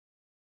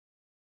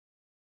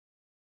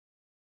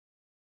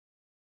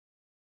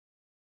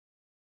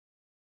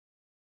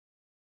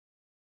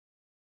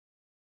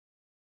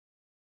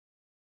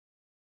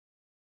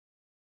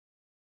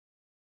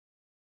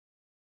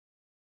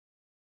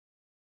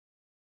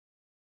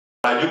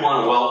I do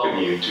want to welcome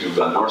you to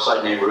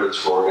Northside Neighborhoods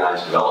for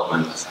Organized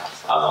Development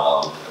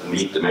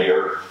Meet the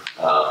Mayor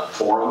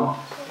Forum.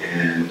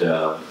 And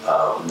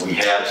we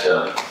had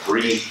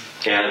 3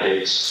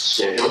 candidates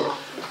scheduled.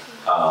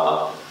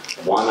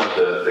 One of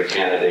the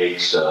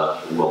candidates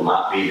will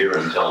not be here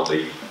until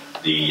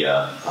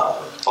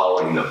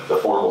following the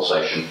formal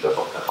session, the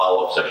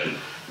follow-up session.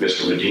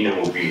 Mr. Medina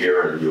will be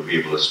here, and you'll be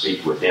able to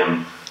speak with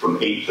him from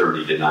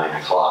 8:30 to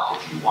 9 o'clock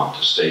if you want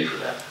to stay for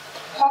that.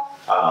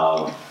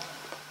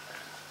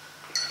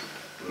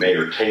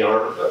 Mayor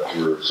Taylor,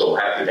 we're so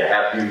happy to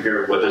have you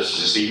here with us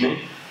this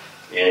evening.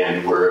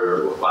 And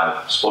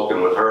I've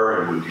spoken with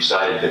her, and we've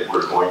decided that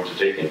we're going to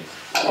take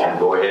and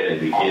go ahead and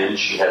begin.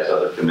 She has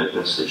other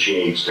commitments that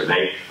she needs to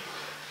make.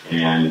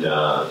 And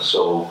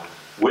so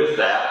with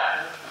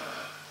that,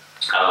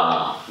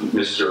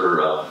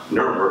 Mr.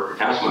 Nirenberg,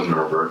 Councilman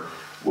Nirenberg,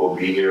 will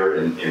be here,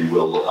 and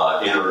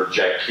we'll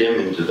interject him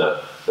into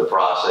the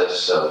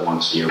process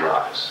once he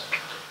arrives.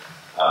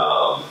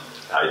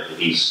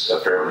 He's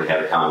apparently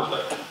had a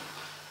conflict.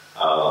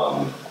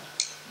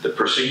 The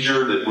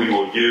procedure that we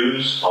will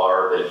use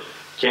are that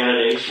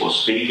candidates will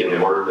speak in the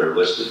order they're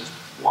listed,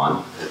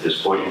 one at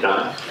this point in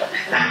time.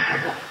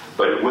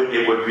 But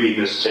it would be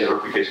Ms. Taylor,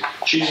 because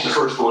she's the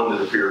first one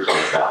that appears on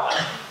the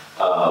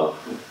ballot.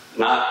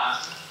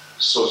 Not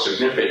so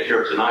significant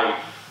here tonight,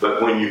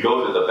 but when you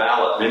go to the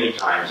ballot, many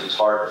times it's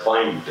hard to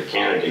find the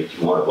candidate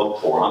you want to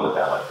vote for on the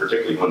ballot,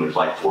 particularly when there's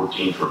like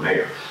 14 for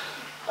mayor.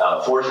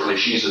 Fortunately,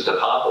 she's at the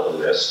top of the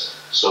list,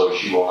 so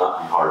she will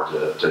not be hard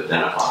to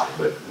identify.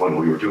 But when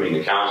we were doing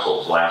the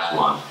councils last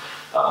month,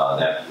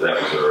 that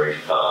was a very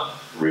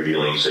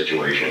revealing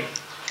situation.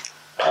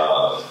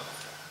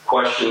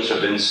 Questions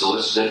have been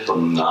solicited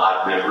from the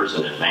odd members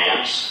in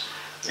advance,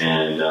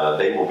 and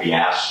they will be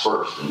asked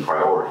first in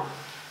priority.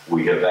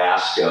 We have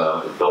asked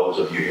those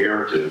of you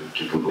here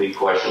to complete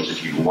questions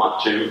if you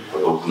want to, for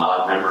those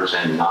odd members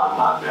and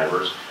non-odd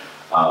members.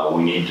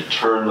 We need to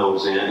turn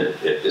those in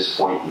at this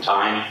point in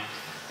time,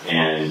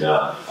 and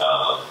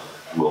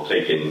we'll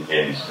take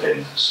and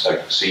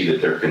see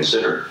that they're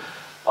considered.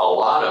 A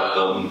lot of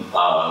them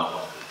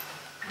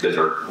that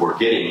we're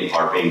getting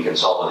are being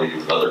consolidated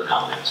with other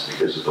comments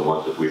because of the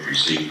ones that we've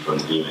received from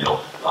the email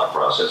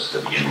process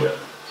to begin with.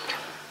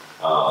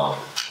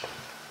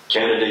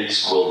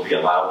 Candidates will be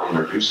allowed to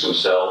introduce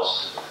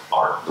themselves,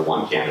 or the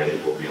one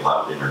candidate will be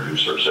allowed to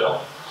introduce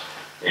herself,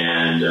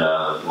 and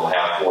we'll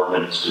have 4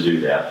 minutes to do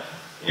that.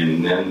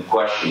 And then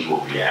questions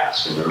will be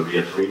asked, and there will be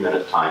a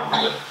 3-minute time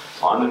limit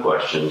on the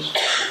questions.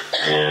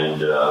 And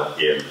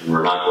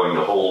we're not going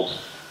to hold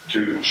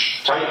too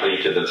tightly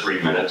to the 3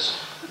 minutes,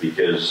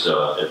 because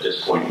at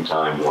this point in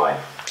time,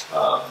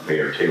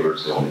 Mayor Taylor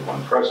is the only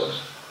one present.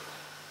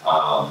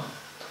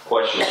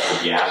 Questions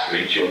will be asked of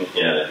each, and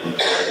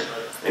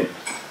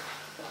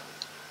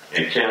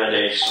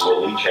candidates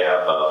will each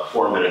have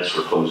 4 minutes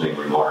for closing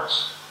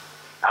remarks.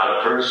 Out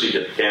of courtesy to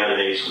the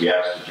candidates, we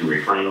ask that you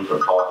refrain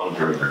from talking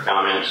during their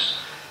comments.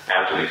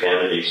 After the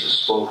candidates have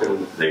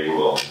spoken, they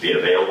will be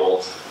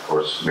available. Of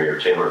course, Mayor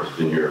Taylor has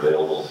been here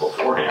available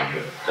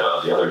beforehand,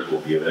 but the others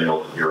will be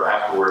available here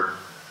afterward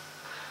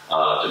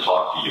to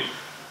talk to you.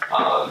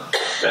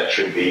 That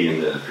should be in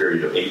the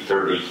period of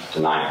 8:30 to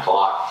 9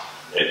 o'clock.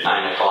 At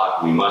 9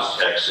 o'clock, we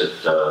must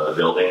exit the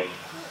building,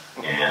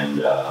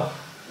 and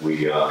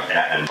we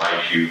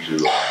invite you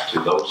to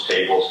those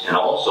tables, and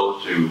also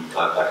to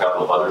a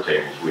couple of other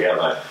tables. We have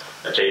a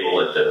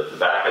table at the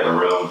back of the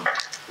room,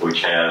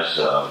 which has,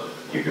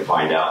 you can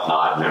find out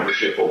NOD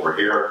membership over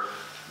here.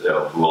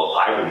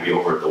 I will be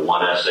over at the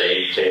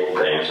 1SA table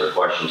to answer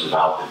questions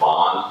about the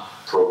bond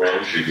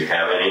program, should you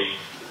have any.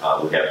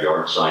 We have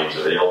yard signs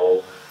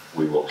available.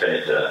 We will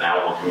take the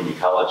Alamo Community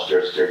College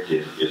District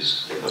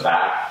is in the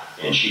back,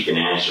 and she can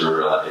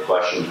answer the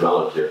questions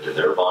relative to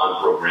their bond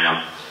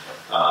program.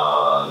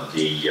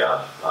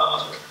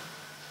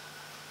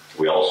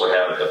 We also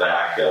have at the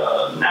back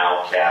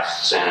Now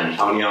Cast San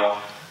Antonio,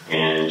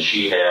 and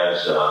she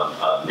has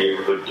a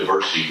neighborhood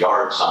diversity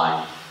yard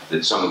sign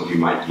that some of you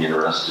might be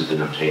interested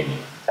in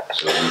obtaining.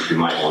 So you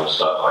might want to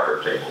stop by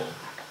her table.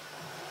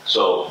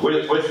 So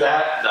with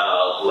that,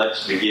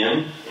 let's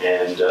begin.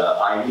 And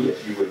Ivy,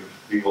 if you would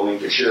be willing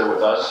to share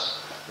with us,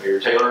 Mayor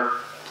Taylor,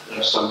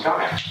 some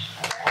comments.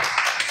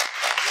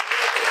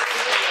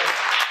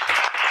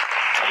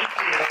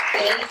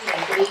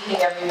 Good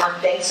evening, everyone.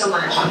 Thanks so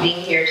much for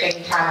being here,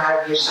 taking time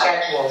out of your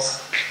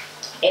schedules.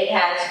 It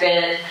has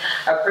been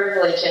a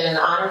privilege and an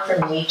honor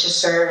for me to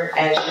serve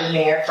as your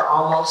mayor for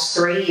almost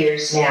 3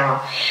 years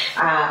now.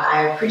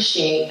 I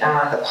appreciate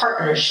the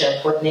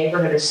partnership with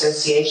neighborhood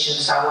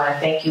associations, so I want to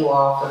thank you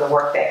all for the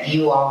work that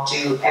you all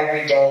do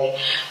every day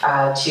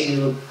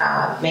to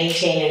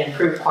maintain and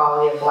improve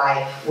quality of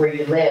life where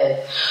you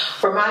live.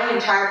 For my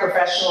entire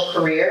professional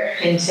career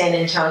in San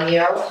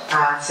Antonio,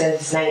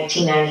 since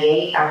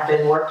 1998, I've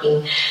been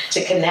working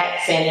to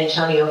connect San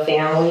Antonio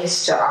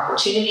families to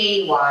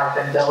opportunity while I've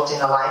been building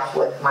a life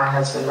with my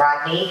husband,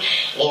 Rodney,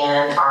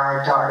 and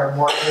our daughter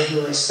Morgan,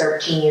 who is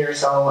 13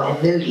 years old,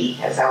 and Moody,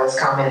 as I was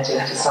commenting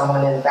to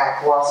someone in the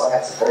back who also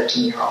has a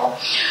 13-year-old.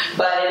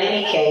 But in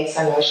any case,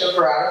 I know she'll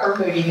grow out of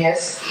her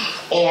moodiness,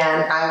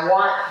 and I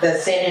want the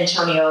San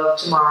Antonio of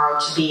tomorrow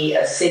to be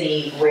a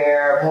city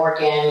where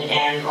Morgan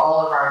and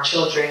all of our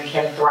children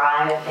can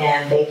thrive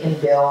and they can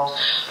build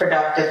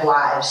productive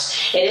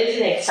lives. It is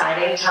an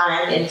exciting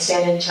time in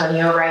San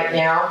Antonio right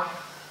now.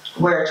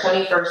 We're a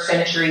 21st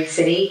century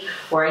city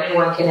where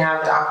anyone can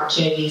have the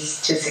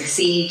opportunities to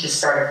succeed, to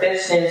start a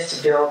business,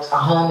 to build a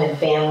home and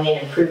family,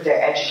 and improve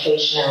their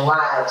education and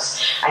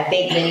lives. I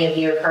think many of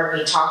you have heard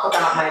me talk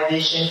about my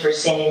vision for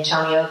San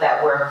Antonio,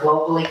 that we're a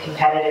globally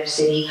competitive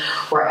city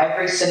where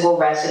every single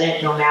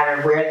resident, no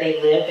matter where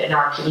they live in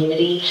our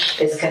community,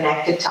 is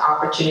connected to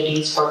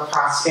opportunities for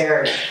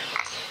prosperity.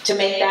 To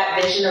make that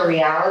vision a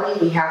reality,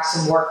 we have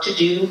some work to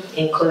do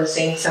in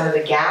closing some of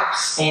the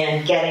gaps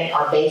and getting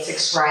our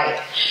basics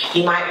right.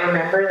 You might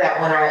remember that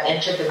when I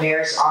entered the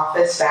mayor's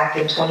office back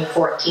in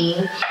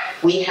 2014,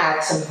 we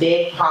had some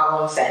big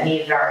problems that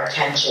needed our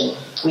attention.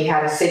 We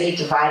had a city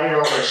divided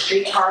over a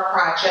streetcar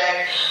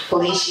project,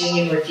 police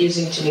union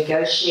refusing to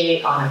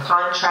negotiate on a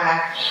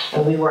contract,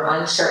 and we were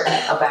uncertain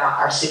about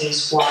our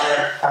city's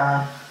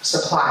water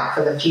supply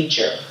for the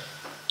future.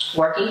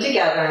 Working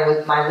together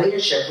with my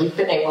leadership, we've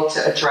been able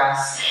to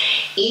address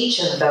each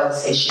of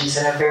those issues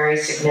in a very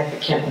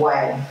significant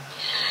way.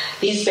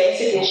 These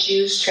basic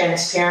issues,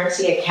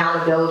 transparency,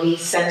 accountability,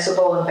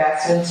 sensible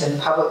investments in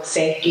public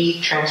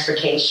safety,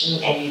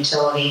 transportation, and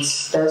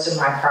utilities, those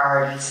are my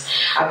priorities.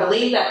 I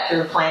believe that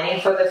through planning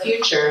for the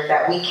future,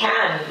 that we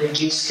can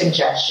reduce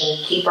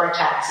congestion, keep our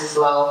taxes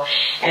low,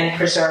 and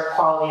preserve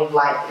quality of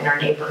life in our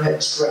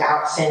neighborhoods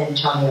throughout San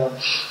Antonio.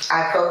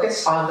 I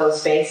focus on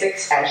those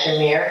basics as your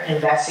mayor,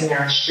 investing in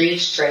our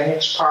streets,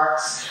 drainage,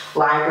 parks,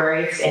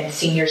 libraries, and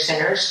senior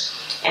centers.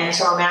 And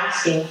so I'm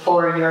asking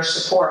for your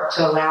support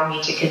to allow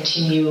me to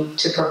continue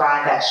to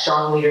provide that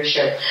strong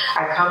leadership.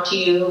 I come to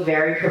you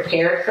very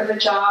prepared for the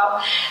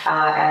job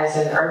as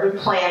an urban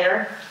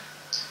planner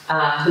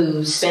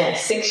who spent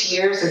 6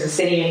 years as a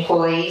city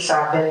employee, so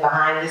I've been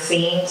behind the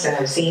scenes and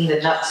I've seen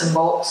the nuts and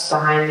bolts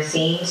behind the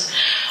scenes.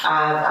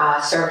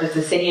 I've served as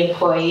a city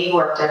employee,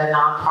 worked at a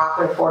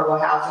nonprofit affordable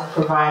housing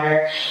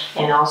provider,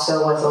 and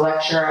also was a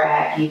lecturer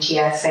at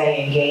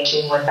UTSA,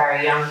 engaging with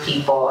our young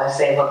people as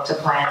they look to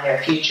plan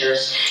their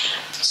futures.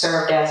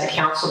 Served as a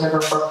council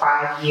member for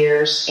 5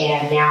 years,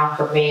 and now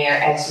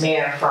as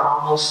mayor for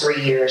almost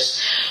 3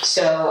 years.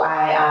 So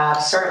I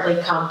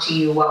certainly come to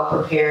you well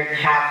prepared and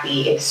have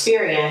the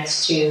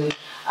experience to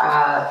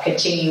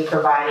continue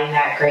providing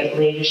that great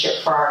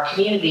leadership for our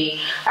community.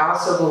 I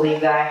also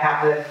believe that I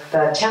have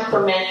the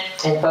temperament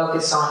and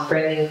focus on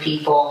bringing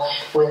people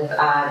with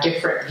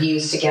different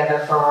views together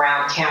from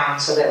around town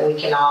so that we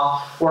can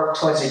all work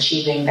towards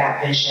achieving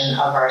that vision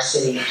of our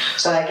city.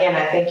 So again,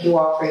 I thank you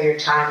all for your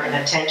time and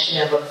attention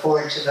and look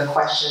forward to the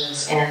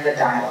questions and the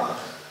dialogue.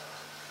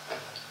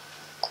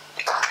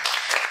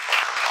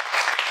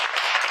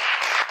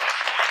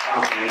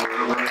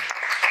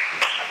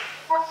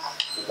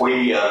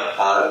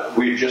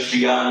 We've just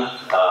begun.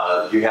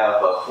 You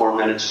have 4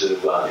 minutes to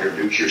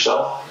introduce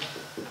yourself.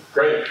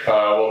 Great.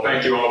 Well,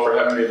 thank you all for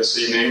having me this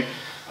evening.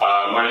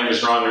 My name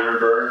is Ron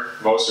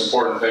Nirenberg. Most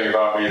important thing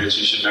about me that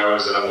you should know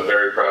is that I'm the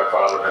very proud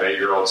father of an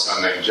 8-year-old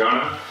son named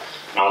Jonah,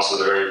 and also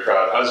the very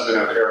proud husband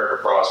of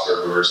Erica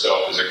Prosper, who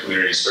herself is a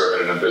community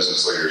servant and a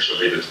business leader. She'll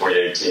be the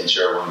 2018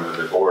 chairwoman of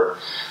the board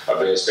of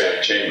the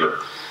Hispanic Chamber.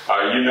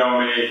 You know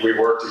me. We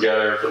worked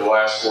together for the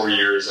last 4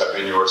 years. I've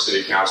been your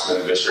city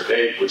councilman in District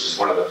 8, which is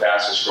one of the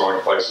fastest growing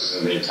places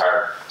in the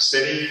entire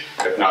city,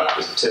 if not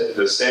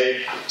the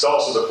state. It's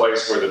also the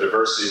place where the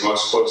diversity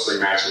most closely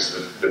matches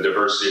the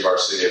diversity of our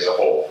city as a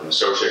whole, from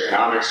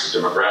socioeconomics to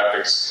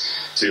demographics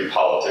to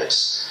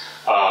politics.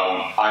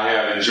 I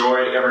have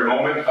enjoyed every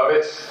moment of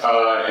it,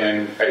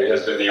 and it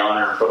has been the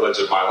honor and privilege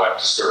of my life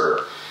to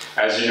serve.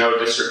 As you know,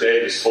 District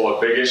 8 is full of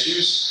big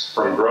issues,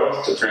 from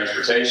growth to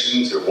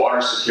transportation to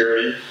water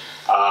security,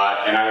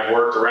 and I have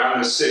worked around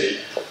the city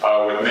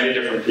with many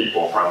different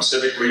people, from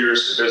civic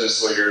leaders to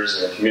business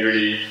leaders and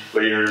community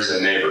leaders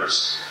and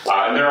neighbors.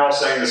 And they're all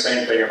saying the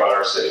same thing about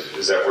our city,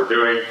 is that we're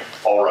doing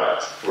all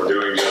right. We're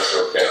doing just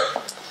okay.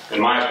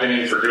 In my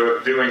opinion, for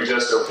doing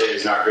just okay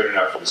is not good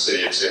enough for the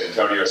city of San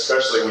Antonio,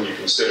 especially when you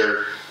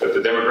consider that the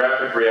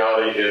demographic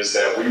reality is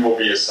that we will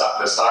be the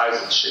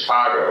size of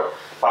Chicago,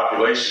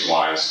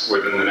 population-wise,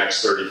 within the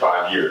next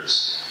 35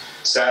 years.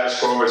 Status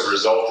quo has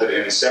resulted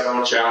in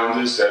several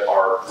challenges that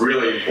are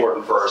really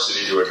important for our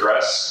city to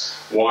address.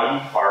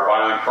 One, our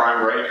violent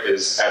crime rate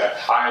is at the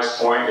highest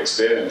point it's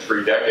been in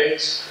 3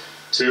 decades.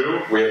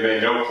 2, we have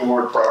made no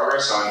forward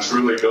progress on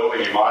truly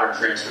building a modern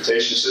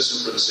transportation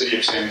system for the city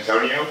of San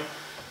Antonio.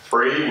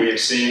 3, we have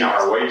seen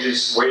our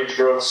wage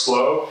growth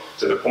slow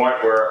to the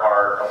point where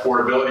our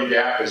affordability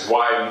gap is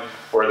widened,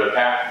 where the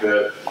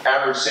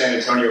average San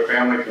Antonio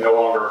family can no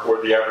longer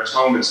afford the average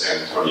home in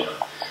San Antonio.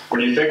 When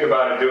you think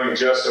about it, doing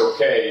just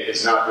okay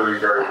is not doing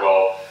very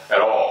well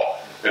at all.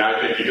 And I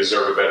think you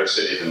deserve a better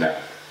city than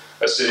that.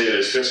 a city that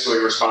is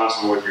fiscally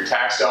responsible with your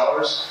tax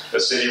dollars, a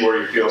city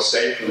where you feel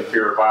safe from the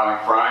fear of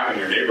violent crime in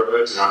your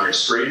neighborhoods and on your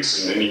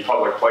streets and any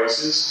public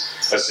places,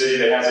 a city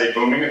that has a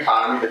booming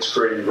economy that's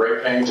creating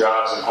great paying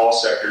jobs in all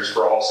sectors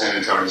for all San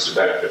Antonians to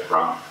benefit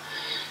from.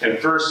 And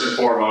first and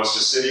foremost,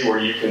 a city where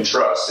you can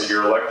trust that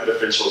your elected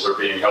officials are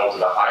being held to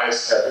the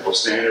highest ethical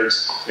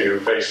standards and who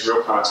face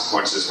real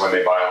consequences when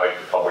they violate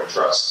the public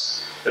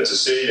trust. It's a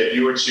city that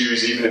you would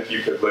choose even if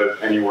you could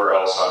live anywhere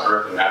else on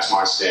earth, and that's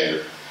my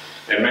standard.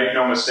 And make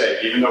no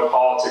mistake, even though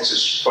politics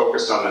is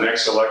focused on the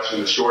next election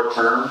in the short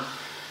term,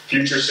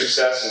 future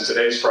success and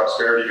today's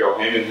prosperity go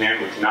hand in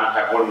hand. We cannot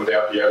have one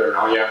without the other, and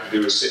all you have to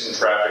do is sit in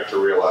traffic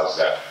to realize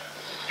that.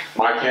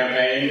 My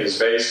campaign is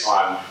based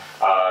on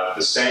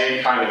the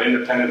same kind of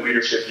independent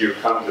leadership you've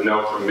come to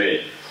know from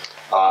me.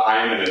 I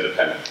am an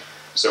independent.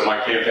 So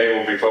my campaign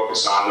will be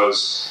focused on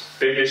those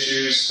big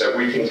issues that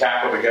we can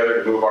tackle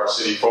together to move our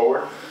city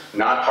forward.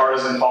 Not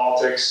partisan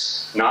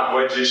politics, not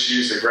wedge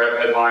issues that grab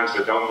headlines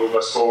but don't move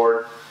us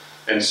forward,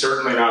 and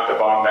certainly not the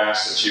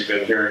bombast that you've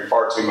been hearing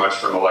far too much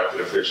from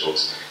elected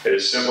officials. It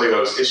is simply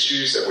those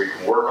issues that we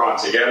can work on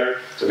together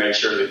to make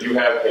sure that you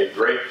have a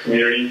great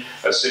community,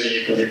 a city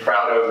you can be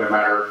proud of no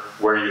matter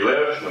where you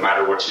live, no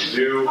matter what you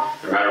do,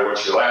 no matter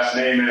what your last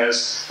name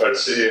is, but a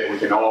city that we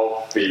can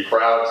all be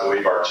proud to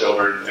leave our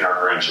children and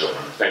our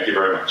grandchildren. Thank you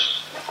very much.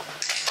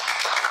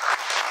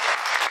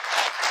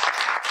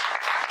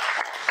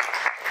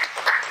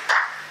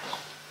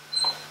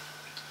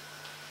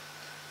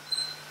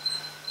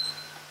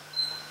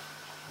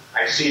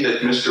 I see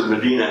that Mr.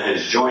 Medina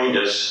has joined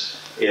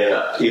us,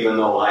 even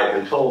though I had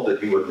been told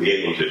that he would be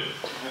able to.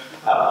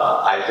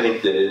 I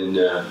think that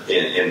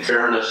in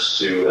fairness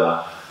to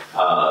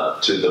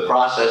the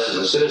process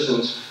and the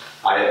citizens,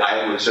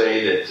 I would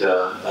say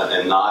that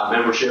in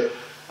non-membership,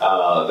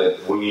 that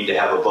we need to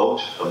have a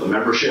vote of the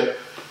membership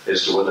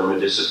as to whether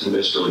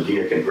Mr.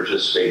 Medina can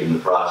participate in the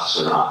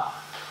process or not.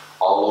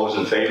 All those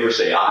in favor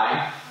say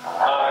aye.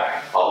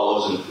 Aye.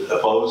 All those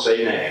opposed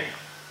say nay.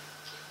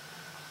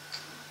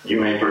 You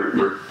may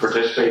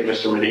participate,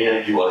 Mr.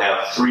 Medina. You will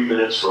have 3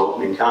 minutes for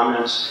opening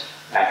comments.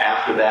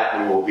 After that,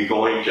 we will be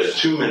going to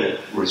 2-minute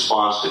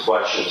response to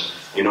questions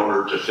in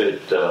order to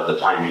fit the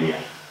timing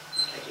in.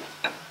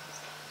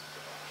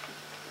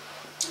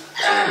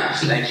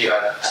 Thank you.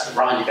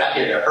 Ron, you got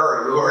here in a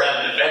hurry. We were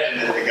having an event a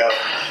minute ago,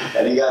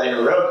 and you got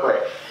here real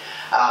quick.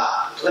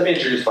 Let me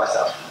introduce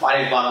myself. My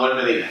name is Manuel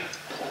Medina.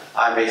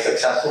 I'm a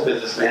successful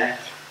businessman,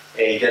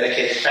 a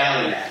dedicated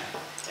family man,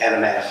 and a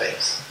man of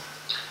faith.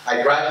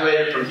 I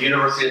graduated from the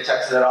University of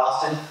Texas at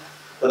Austin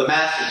with a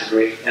master's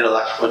degree in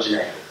electrical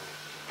engineering.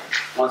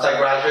 Once I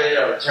graduated,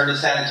 I returned to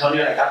San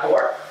Antonio and I got to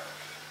work.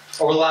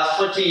 Over the last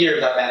 20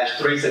 years, I've managed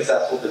 3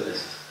 successful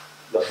businesses.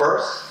 The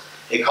first,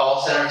 a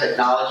call center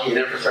technology and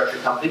infrastructure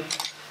company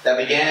that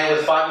began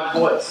with 5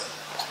 employees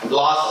and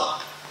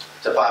blossomed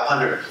to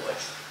 500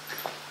 employees.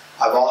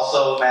 I've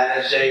also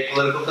managed a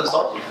political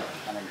consulting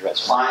company,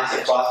 clients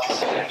across the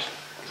state,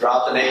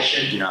 throughout the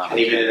nation, and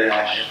even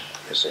internationally.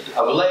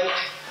 Of late,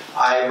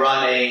 I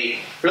run a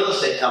real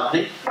estate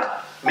company,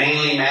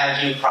 mainly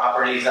managing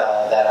properties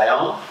that I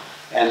own.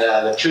 And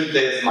the truth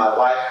is, my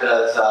wife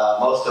does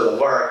most of the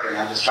work, and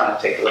I'm just trying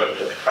to take a little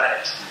bit of the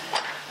credit.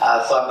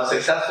 So I'm a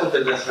successful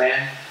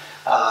businessman,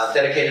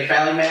 dedicated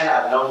family man.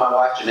 I've known my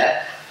wife,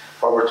 Jeanette,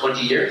 for over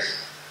 20 years.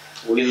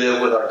 We live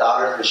with our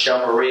daughters,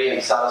 Michelle Marie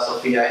and Sara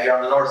Sophia, here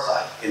on the north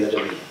side in the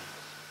Dominion.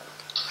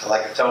 I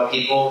like to tell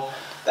people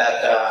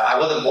that I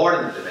wasn't born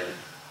in the Dominion,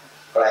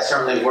 but I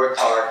certainly worked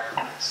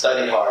hard,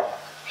 studied hard,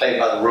 played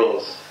by the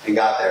rules, and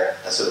got there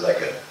as soon as I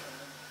could.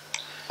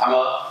 I'm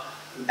a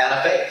man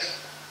of faith.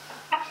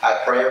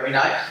 I pray every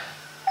night,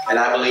 and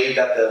I believe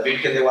that the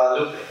Virgen de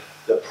Guadalupe,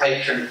 the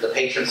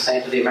patron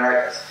saint of the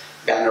Americas,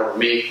 got over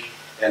me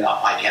and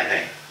my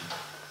campaign.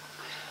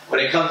 When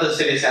it comes to the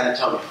city of San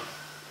Antonio,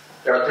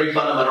 there are 3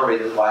 fundamental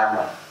reasons why I'm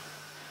running.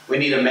 We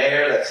need a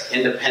mayor that's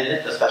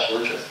independent of special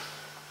interest.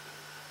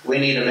 We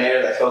need a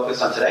mayor that's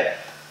focused on today,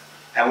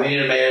 and we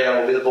need a mayor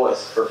that will be the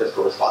voice for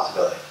fiscal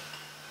responsibility.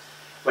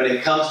 When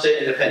it comes to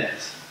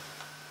independence,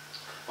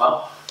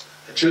 well,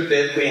 the truth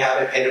is we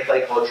have a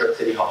pay-to-play culture at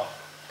City Hall,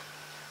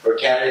 where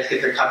candidates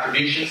get their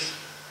contributions,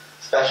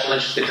 special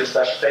interests get their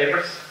special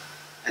favors,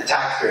 and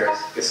taxpayers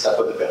get stuck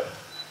with the bill.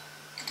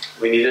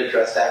 We need to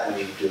address that.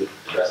 We need to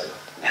address it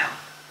now.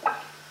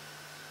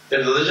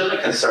 There's a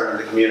legitimate concern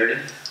in the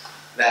community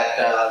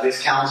that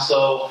this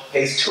council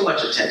pays too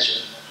much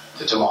attention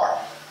to tomorrow.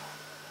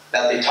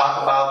 That they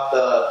talk about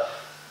the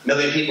 1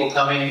 million people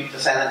coming to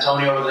San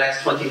Antonio over the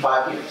next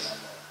 25 years.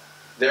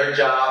 Their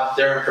jobs,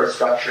 their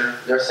infrastructure,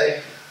 their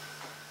safety.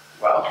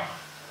 Well,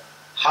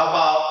 how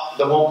about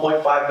the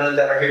 1.5 million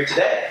that are here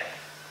today?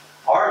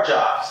 Our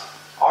jobs,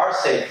 our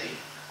safety,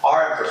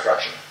 our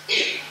infrastructure.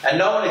 And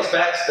no one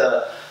expects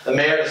the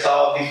mayor to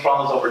solve these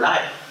problems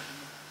overnight.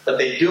 But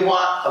they do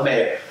want a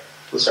mayor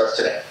who starts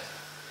today.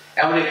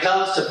 And when it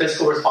comes to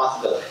fiscal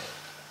responsibility,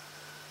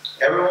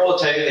 everyone will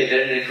tell you they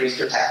didn't increase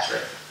their tax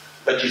rate,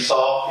 but you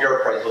saw your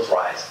appraisals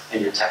rise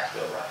and your tax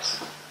bill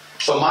rise.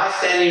 So my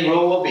standing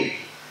rule will be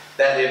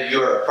that if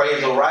your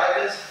appraisal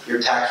rises,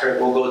 your tax rate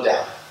will go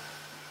down.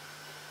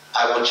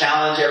 I will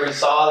challenge every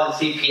SAW and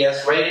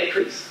CPS rate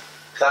increase,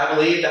 because I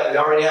believe that we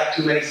already have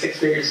too many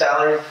six-figure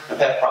salaries and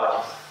pet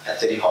projects at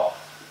City Hall.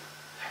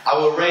 I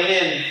will rein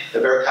in the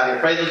Bexar County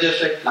Appraisal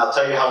District, and I'll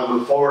tell you how we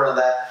move forward on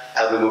that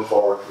as we move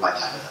forward. My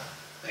time is up.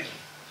 Thank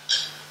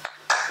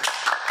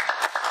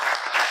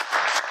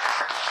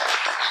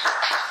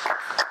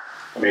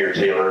you. Mayor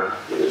Taylor,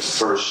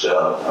 first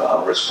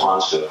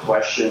response to a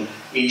question.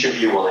 Each of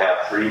you will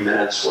have 3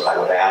 minutes. What I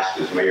would ask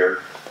is, Mayor,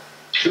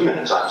 2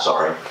 minutes, I'm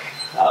sorry,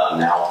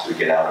 now to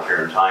get out of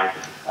here in time.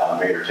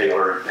 Mayor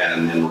Taylor,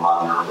 and then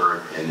Ron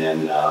Nirenberg, and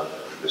then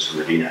Mr.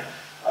 Medina.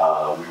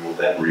 We will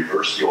then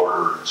reverse the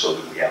order so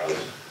that we have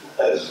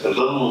as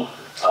little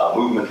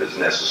movement as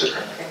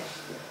necessary.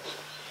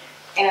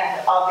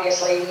 And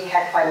obviously we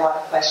had quite a lot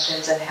of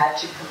questions and had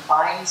to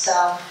combine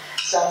some.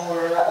 Some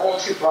were a little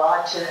too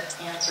broad to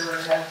answer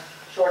in a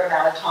short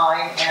amount of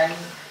time, and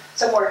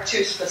some were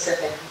too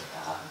specific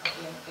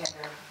in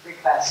their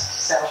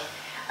requests. So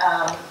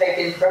they've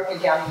been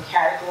broken down in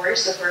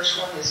categories. The first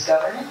one is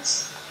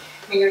governance.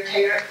 Mayor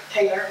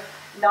Taylor,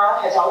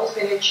 NOD has always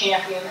been a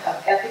champion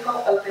of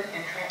ethical, open,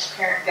 and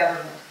transparent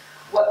government.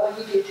 What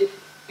will you do to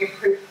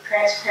improve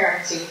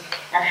transparency,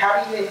 and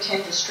how do you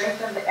intend to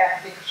strengthen the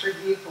Ethics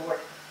Review Board?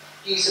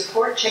 Do you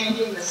support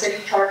changing the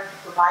city charter to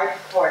provide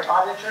for an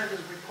auditor who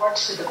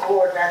reports to the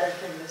board rather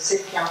than the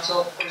city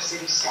council or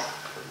city staff?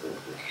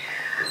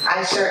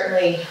 I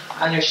certainly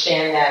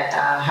understand that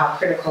how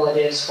critical it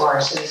is for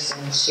our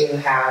citizens to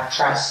have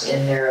trust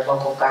in their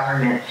local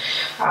government.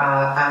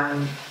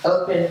 I'm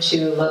open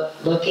to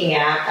looking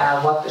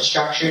at what the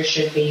structure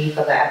should be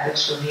for the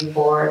Ethics Review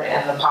Board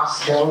and the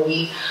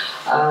possibility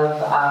of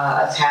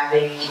us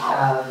having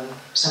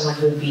someone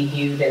who would be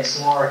viewed as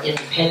more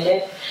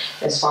independent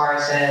as far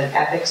as an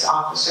ethics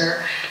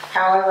officer.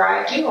 However,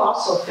 I do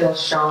also feel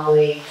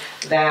strongly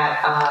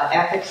that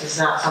ethics is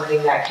not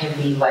something that can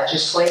be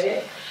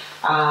legislated.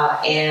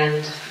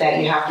 And that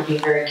you have to be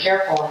very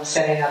careful in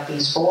setting up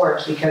these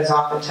boards, because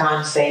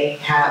oftentimes they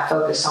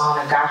focus on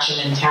a gotcha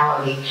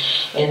mentality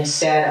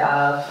instead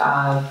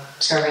of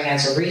serving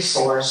as a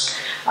resource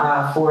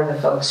for the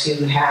folks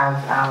who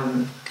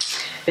have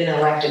been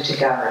elected to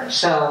govern.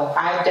 So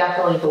I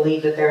definitely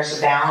believe that there's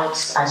a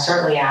balance. I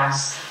certainly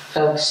ask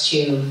folks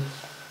to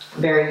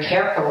very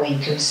carefully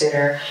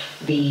consider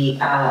the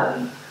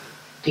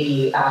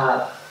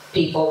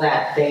people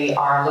that they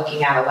are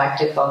looking at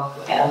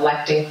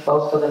electing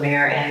both for the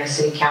mayor and the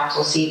city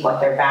council seat, what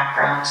their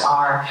backgrounds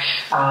are,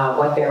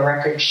 what their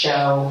records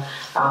show,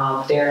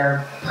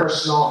 their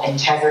personal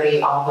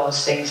integrity, all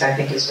those things I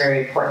think is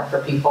very important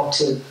for people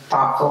to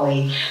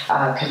thoughtfully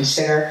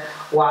consider,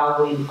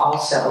 while we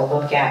also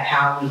look at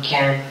how we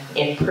can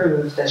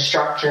improve the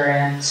structure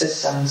and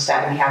systems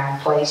that we have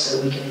in place so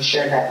that we can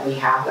ensure that we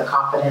have the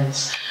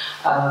confidence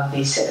of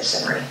the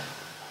citizenry.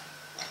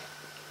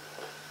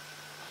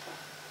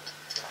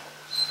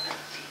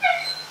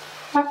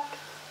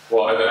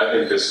 Well, I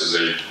think this is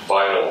a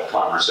vital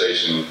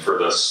conversation for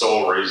the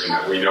sole reason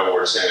that we know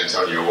where San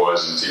Antonio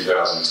was in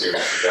 2002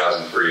 and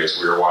 2003 as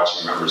we were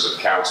watching members of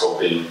council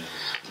being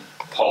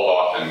hauled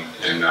off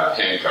in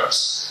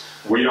handcuffs.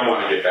 We don't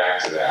want to get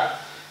back to that.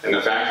 And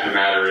the fact of the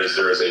matter is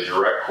there is a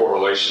direct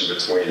correlation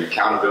between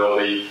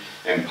accountability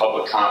and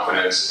public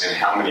confidence and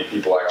how many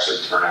people actually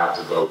turn out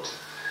to vote.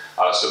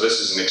 So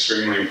this is an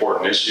extremely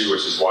important issue,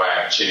 which is why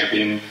I've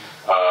championed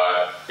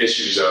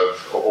issues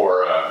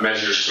or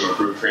measures to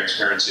improve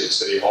transparency at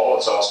City Hall.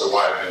 It's also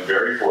why I've been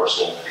very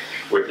forceful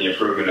with the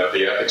improvement of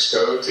the ethics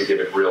code to give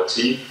it real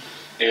teeth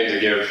and to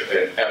give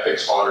an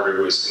ethics auditor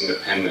who is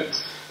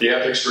independent. The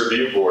Ethics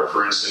Review Board,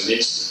 for instance,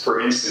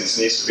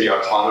 needs to be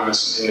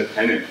autonomous and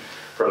independent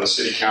from the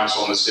City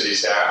Council and the City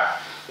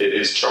staff. It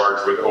is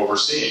charged with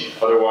overseeing.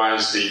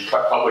 Otherwise, the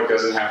public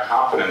doesn't have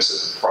confidence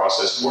that the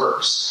process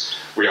works.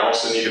 We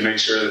also need to make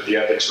sure that the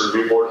Ethics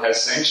Review Board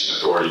has sanction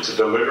authority to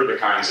deliver the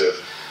kinds of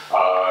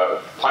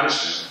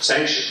punishment,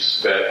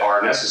 sanctions that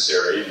are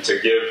necessary to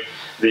give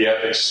the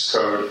ethics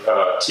code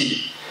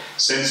teeth.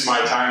 Since my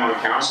time on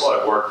council,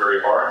 I've worked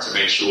very hard to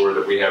make sure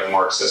that we have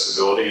more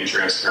accessibility and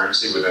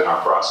transparency within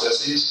our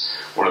processes.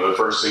 One of the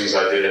first things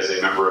I did as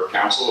a member of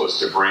council was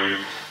to bring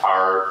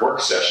our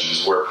work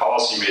sessions where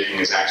policy making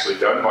is actually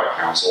done by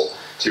council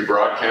to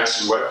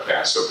broadcast and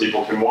webcast so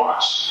people can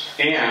watch.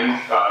 And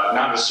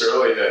not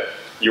necessarily that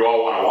you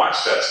all want to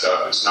watch that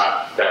stuff, it's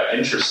not that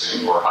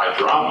interesting or high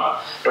drama,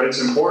 but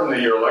it's important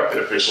that your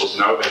elected officials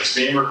know that it's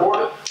being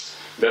recorded,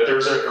 that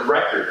there's a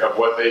record of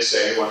what they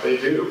say and what they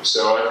do.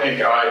 So I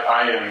think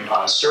I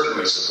am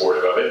certainly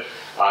supportive of it,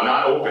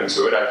 not open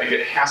to it. I think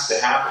it has to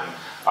happen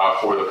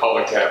for the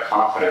public to have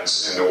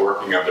confidence in the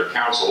working of their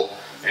council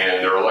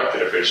and their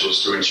elected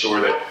officials to ensure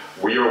that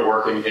we are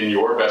working in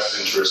your best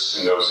interests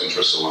and those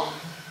interests alone.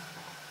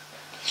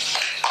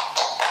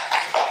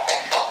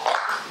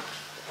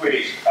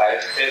 Please,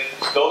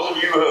 those of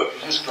you who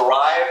have just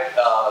arrived,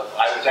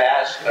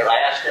 I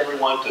asked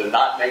everyone to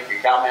not make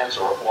comments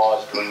or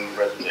applause during the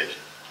presentation.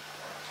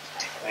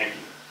 Thank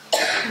you.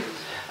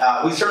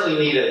 we certainly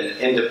need an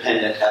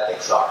independent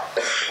ethics czar.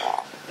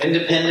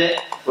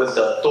 Independent with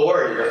the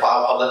authority to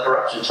file public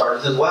corruption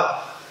charges as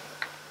well.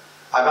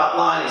 I've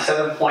outlined a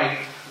 7-point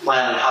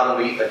plan on how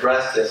do we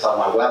address this on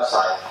my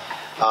website,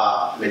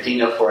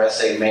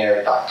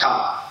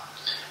 medinaforSAmayor.com.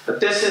 But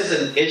this is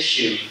an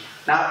issue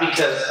not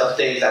because of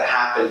things that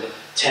happened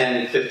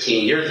 10,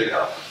 15 years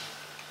ago.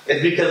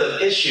 It's because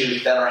of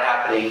issues that are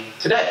happening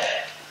today.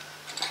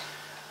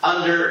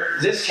 Under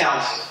this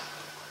council,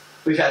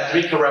 we've had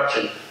 3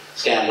 corruption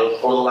scandals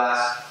over the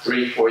last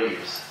 3-4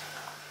 years.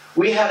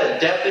 We had a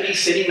deputy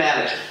city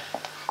manager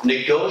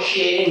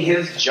negotiating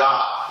his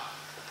job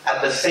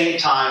at the same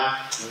time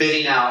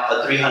bidding out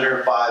a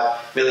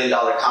 $305 million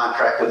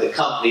contract with a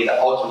company that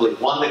ultimately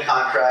won the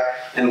contract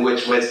and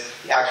which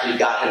actually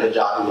got him the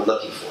job he was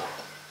looking for.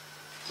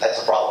 That's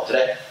the problem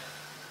today.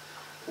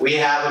 We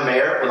have a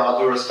mayor, with all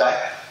due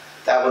respect,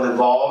 that was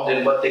involved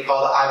in what they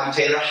call the Ivy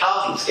Taylor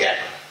housing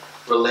scandal,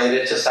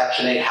 related to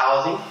Section 8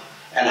 housing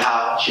and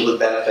how she was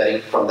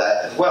benefiting from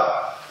that as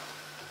well.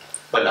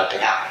 But nothing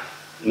happened.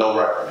 No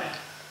reprimand.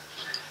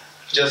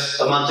 Just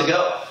a month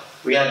ago,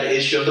 we had the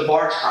issue of the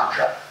barge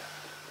contract.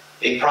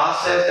 A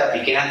process that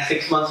began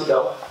 6 months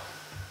ago,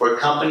 where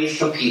companies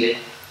competed,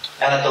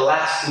 and at the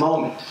last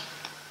moment,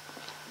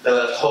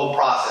 the whole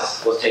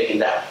process was taken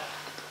down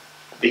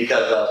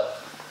because of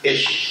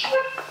issues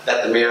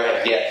that the mayor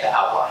had yet to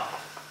outline.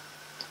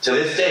 To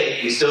this day,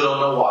 we still don't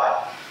know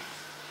why.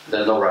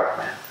 There's no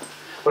reprimand.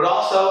 But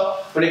also,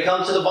 when it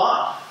comes to the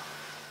bond,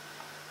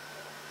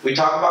 we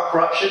talk about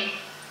corruption.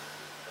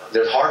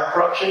 There's hard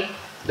corruption.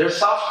 There's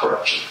soft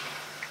corruption.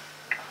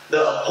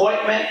 The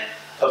appointment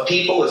of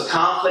people with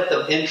conflict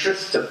of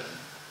interest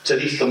to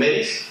these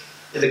committees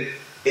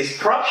is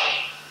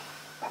corruption.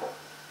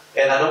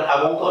 And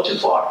I won't go too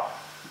far.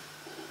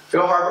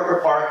 Phil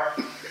Hardberger Park,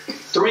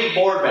 3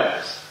 board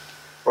members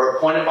were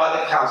appointed by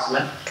the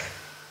councilman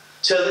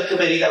to the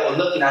committee that was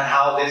looking at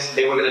how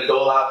they were going to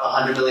dole out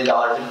 $100 million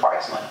in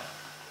parks money.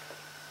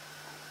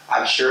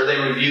 I'm sure they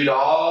reviewed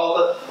all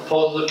the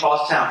proposals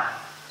across town.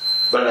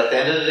 But at the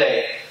end of the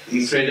day,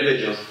 these 3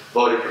 individuals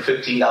voted for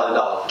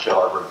 $15,000 for Phil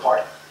Hardberger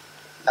Park.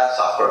 That's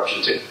soft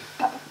corruption too.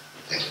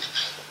 Thank you.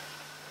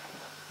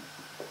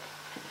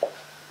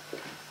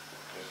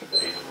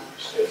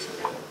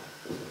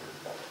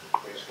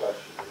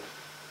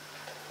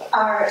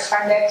 Our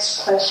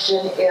next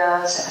question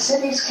is,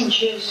 cities can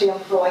choose to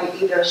employ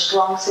either a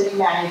strong city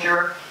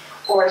manager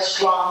or a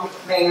strong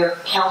mayor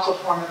council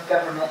form of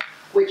government.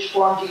 Which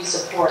form do you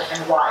support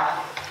and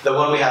why? The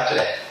one we have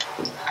today.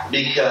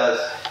 Because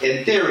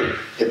in theory,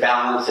 it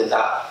balances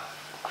out,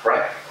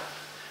 right?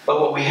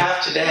 But what we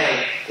have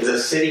today is a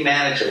city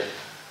manager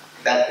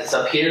that is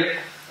up here,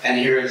 and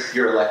here is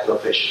your elected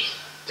officials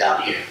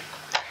down here.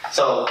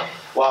 So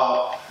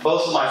while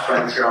most of my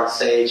friends here on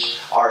stage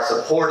are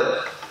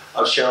supportive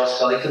of Cheryl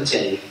Scully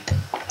continuing,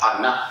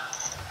 I'm not.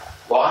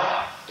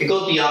 Why? It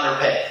goes beyond her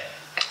pay.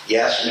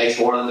 Yes, she makes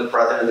more than the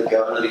President and the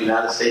Governor of the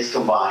United States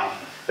combined,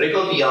 but it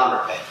goes beyond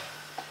her pay.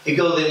 It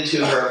goes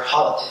into her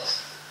politics.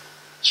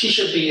 She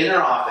should be in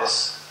her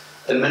office,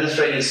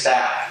 administrating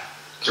staff,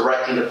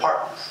 directing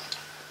departments.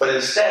 But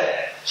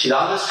instead, she's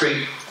on the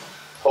street,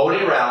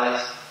 holding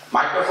rallies,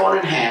 microphone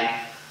in hand,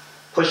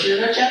 pushing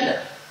an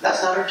agenda.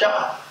 That's not her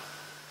job.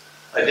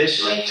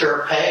 Additionally, to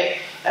her pay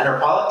and her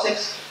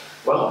politics,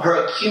 well,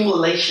 her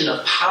accumulation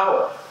of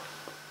power.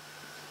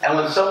 And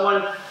when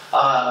someone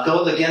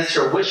goes against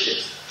her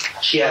wishes,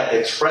 she has the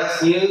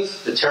Express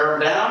News to tear them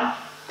down.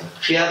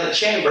 She has the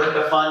chamber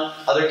to fund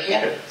other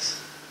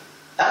candidates.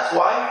 That's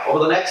why, over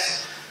the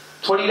next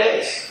 20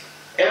 days,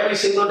 every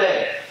single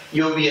day,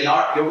 you'll read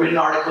an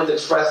article with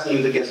Express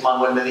News against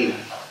Manuel Medina.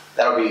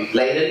 That'll be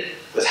laden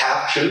with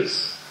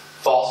half-truths,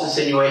 false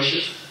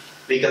insinuations,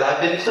 because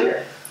I've been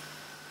clear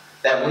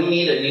that we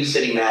need a new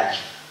city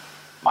manager.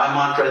 My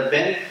mantra has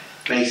been,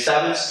 May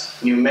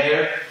 7th, new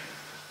mayor,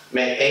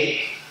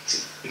 May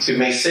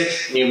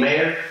 6th, new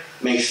mayor,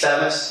 May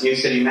 7th, new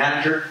city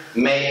manager,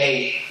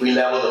 May 8th, we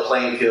level the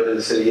playing field in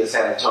the city of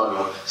San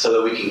Antonio so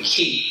that we can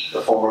keep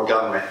the form of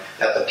government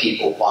that the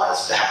people want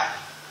us to have.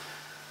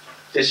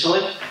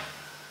 Additionally,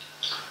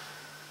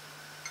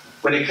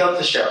 when it comes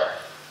to Cheryl,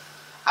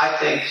 I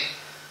think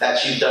that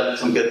she's done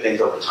some good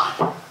things over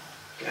time.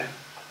 Okay?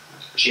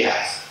 She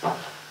has.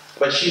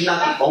 But she's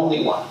not the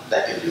only one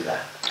that can do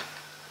that.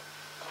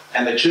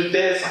 And the truth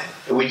is,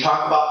 if we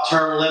talk about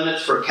term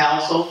limits for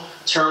council,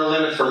 term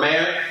limits for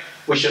mayor,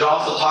 we should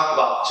also talk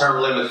about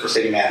term limits for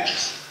city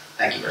managers.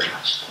 Thank you very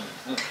much.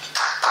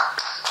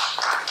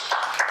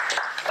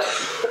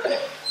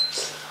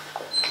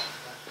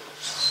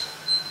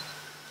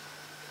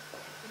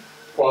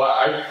 Well,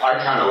 I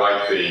kind of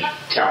like the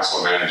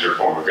council manager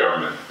form of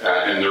government.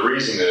 And the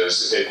reason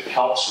is it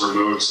helps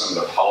remove some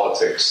of the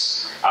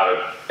politics out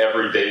of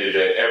every day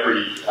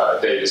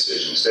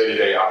decisions,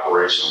 day-to-day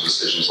operational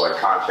decisions like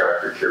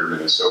contract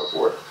procurement and so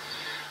forth.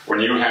 When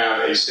you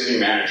have a city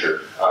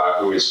manager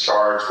who is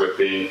charged with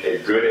being a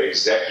good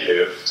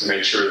executive to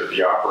make sure that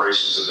the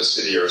operations of the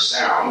city are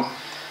sound,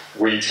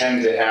 we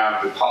tend to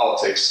have the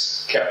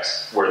politics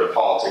kept where the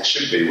politics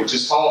should be, which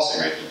is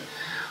policymaking.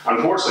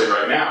 Unfortunately,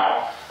 right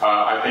now,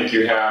 I think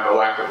you have a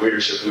lack of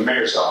leadership in the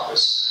mayor's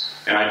office.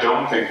 And I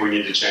don't think we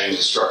need to change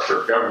the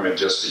structure of government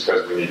just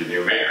because we need a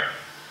new mayor.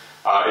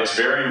 It's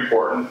very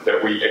important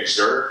that we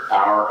exert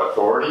our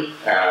authority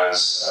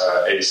as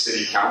a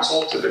city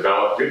council to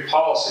develop good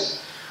policy.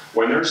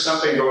 When there's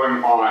something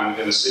going on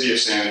in the city of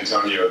San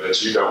Antonio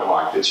that you don't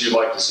like, that you'd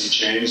like to see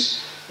changed,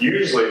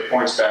 usually it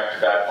points back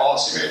to bad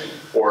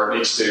policymaking, or it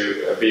needs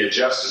to be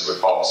adjusted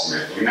with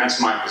policymaking, and that's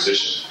my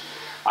position.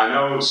 I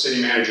know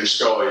City Manager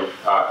Scully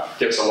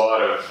gets a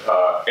lot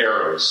of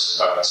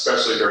arrows,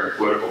 especially during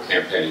political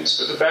campaigns,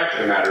 but the fact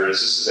of the matter is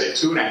this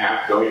is a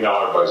 $2.5 billion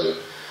budget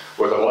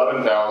with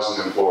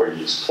 11,000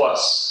 employees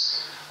plus.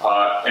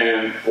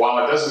 And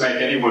while it doesn't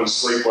make anyone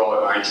sleep well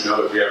at night to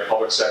know that we have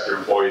public sector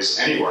employees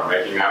anywhere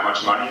making that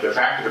much money, the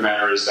fact of the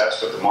matter is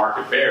that's what the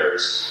market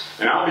bears.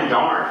 And I'll be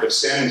darned if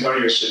San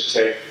Antonio should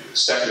take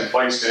second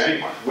place to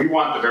anyone. We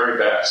want the very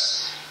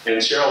best, and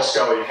Cheryl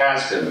Scully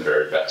has been the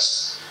very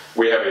best.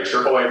 We have a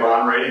AAA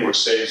bond rating, which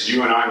saves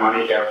you and I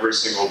money every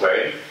single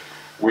day.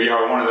 We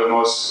are one of the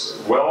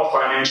most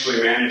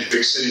well-financially managed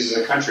big cities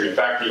in the country. In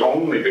fact, the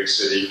only big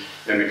city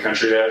in the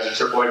country that has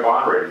a AAA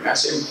bond rating.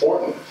 That's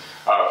important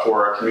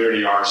for a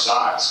community our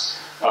size.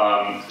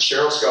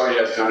 Cheryl Scully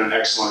has done an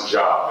excellent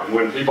job. And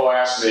when people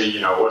ask me,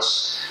 how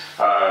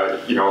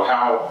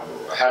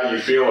do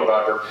you feel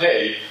about her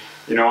pay?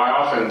 I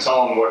often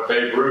tell them what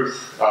Babe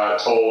Ruth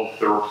told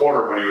the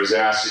reporter when he was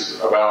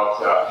asked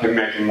about him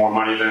making more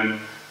money than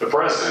the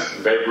president.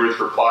 And Babe Ruth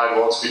replied,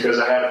 well, it's because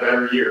I had a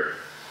better year.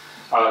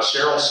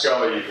 Cheryl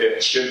Scully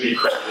should be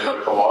credited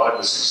with a lot of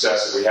the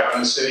success that we have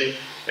in the city.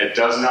 It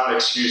does not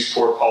excuse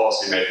poor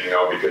policy making,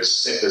 though,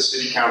 because the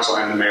city council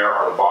and the mayor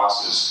are the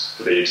bosses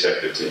for the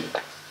executive team.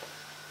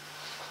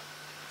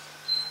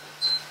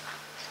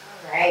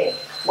 All right.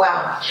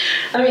 Well,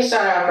 let me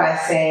start out by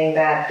saying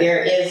that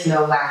there is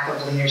no lack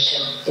of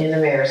leadership in the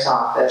mayor's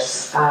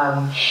office.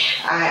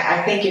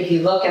 I think if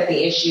you look at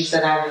the issues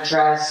that I've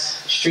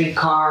addressed,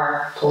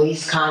 streetcar,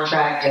 police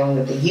contract, dealing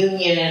with the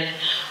union,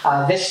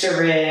 Vista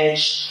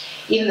Ridge,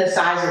 even the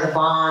size of the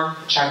bond,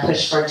 which I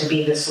pushed for it to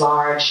be this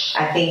large,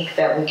 I think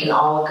that we can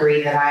all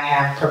agree that I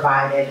have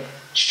provided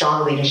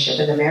strong leadership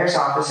in the mayor's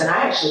office. And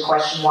I actually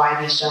question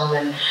why these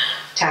gentlemen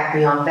attacked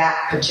me on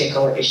that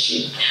particular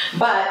issue.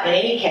 But in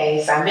any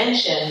case, I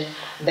mentioned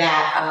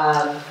that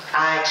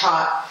I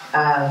taught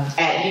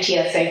at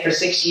UTSA for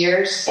 6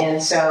 years,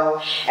 and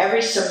so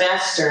every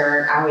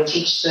semester I would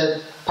teach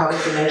the public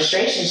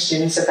administration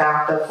students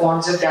about the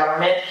forms of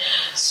government,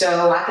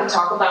 so I can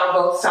talk about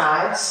both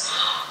sides.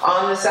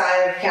 On the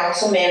side of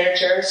council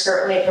manager,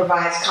 certainly it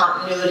provides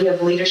continuity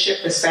of leadership,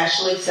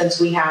 especially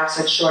since we have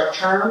such short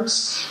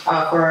terms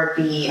for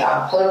the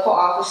political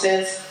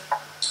offices.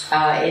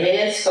 It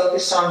is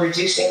focused on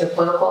reducing the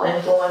political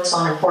influence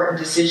on important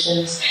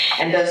decisions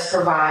and does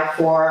provide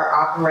for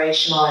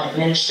operational and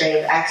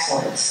administrative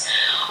excellence.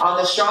 On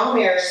the strong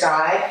mayor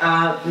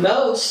side,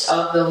 most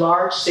of the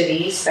large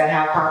cities that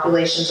have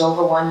populations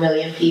over 1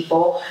 million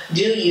people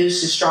do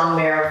use the strong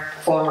mayor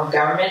form of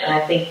government, and I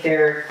think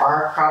there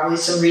are probably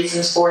some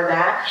reasons for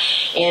that.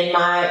 In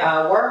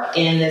my work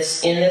in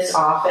this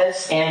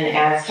office and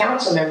as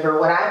council member,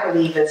 what I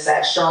believe is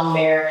that strong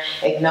mayor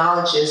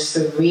acknowledges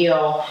the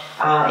real,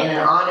 in an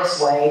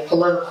honest way,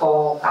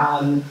 political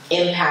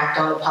impact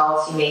on the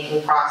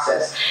policy-making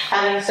process.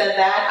 Having said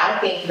that, I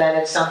think that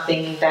it's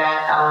something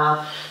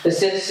that the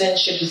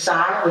citizens should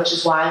decide, which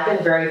is why I've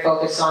been very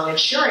focused on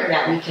ensuring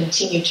that we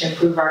continue to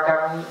improve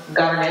our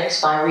governance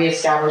by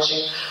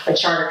reestablishing a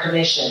charter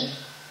commission.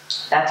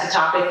 That's a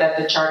topic that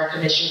the Charter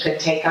Commission could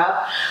take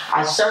up.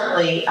 I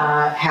certainly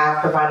have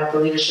provided the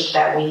leadership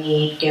that we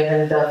need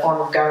given the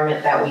form of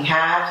government that we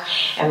have,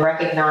 and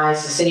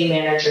recognize the city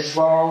manager's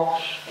role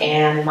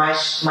and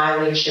my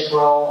leadership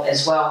role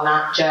as well,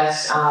 not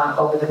just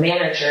over the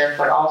manager,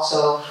 but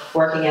also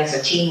working as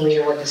a team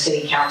leader with the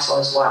city council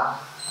as well.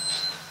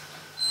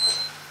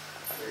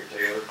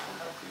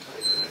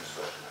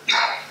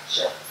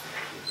 Sure.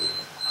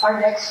 Our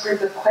next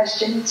group of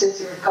questions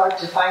is in regard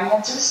to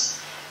finances.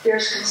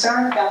 There's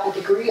concern about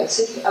the degree of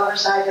city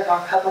oversight of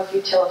our public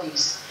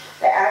utilities.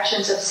 The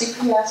actions of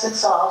CPS and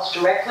SOLS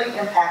directly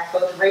impact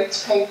both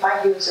rates paid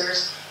by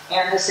users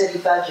and the city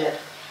budget.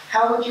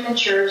 How would you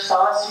ensure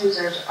SOLS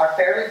users are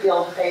fairly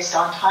billed based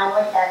on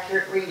timely,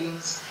 accurate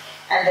readings,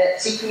 and that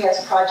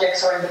CPS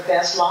projects are in the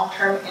best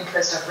long-term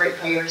interest of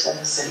ratepayers and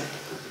the city?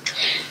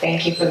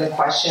 Thank you for the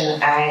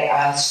question.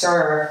 I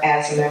serve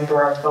as a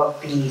member of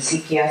both the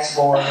CPS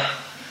board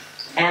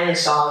and the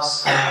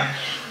SOLS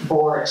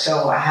board,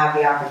 so I have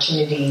the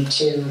opportunity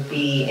to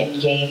be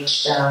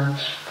engaged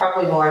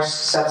probably more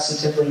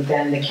substantively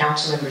than the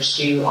council members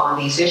do on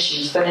these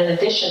issues. But in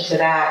addition to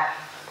that,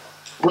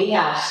 we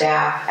have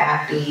staff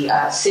at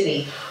the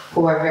city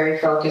who are very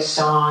focused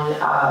on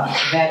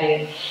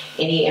vetting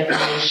any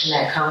information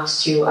that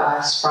comes to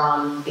us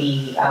from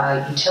the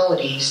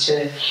utilities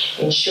to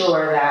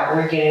ensure that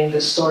we're getting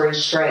the story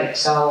straight.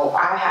 So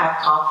I have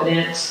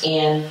confidence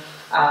in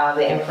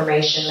the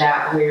information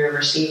that we're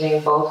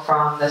receiving both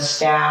from the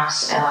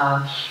staffs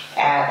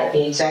at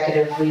the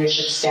executive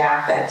leadership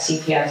staff at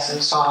CPS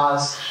and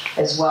SAWS,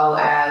 as well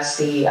as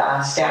the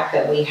staff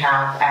that we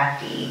have at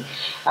the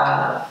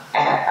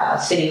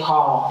City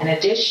Hall. In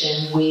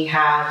addition, we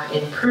have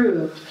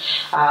improved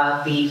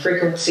the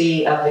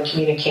frequency of the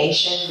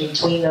communication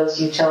between those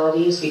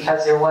utilities,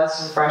 because there was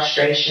some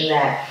frustration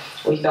that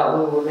we felt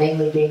we were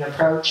mainly being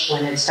approached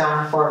when it's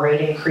time for a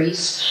rate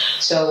increase.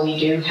 So we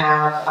do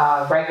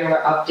have regular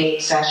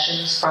update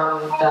sessions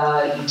from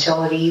the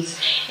utilities,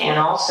 and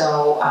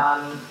also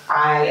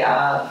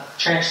I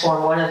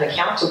transformed one of the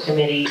council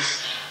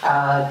committees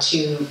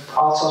to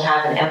also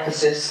have an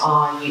emphasis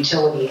on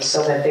utilities,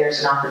 so that there's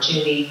an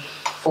opportunity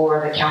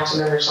for the council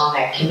members on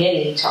that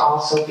committee to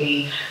also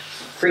be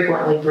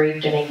frequently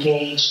briefed and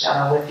engaged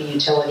with the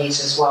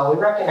utilities as well. We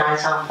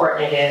recognize how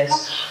important it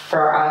is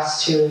for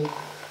us to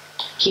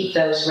keep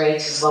those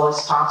rates as low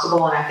as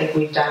possible, and I think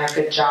we've done a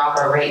good job.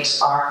 Our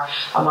rates are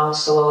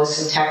amongst the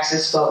lowest in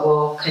Texas, but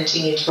we'll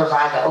continue to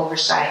provide the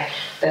oversight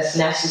that's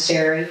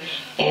necessary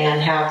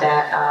and have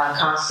that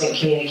constant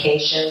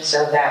communication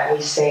so that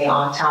we stay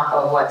on top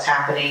of what's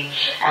happening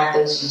at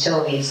those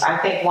utilities. I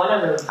think one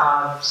of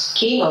the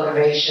key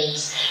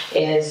motivations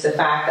is the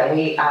fact that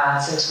we,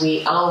 since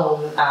we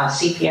own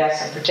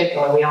CPS in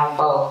particular, we own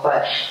both,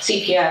 but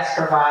CPS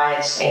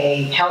provides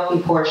a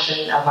healthy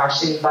portion of our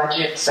city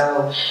budget,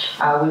 so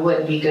we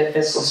wouldn't be good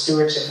fiscal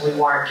stewards if we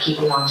weren't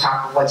keeping on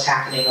top of what's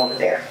happening over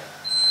there.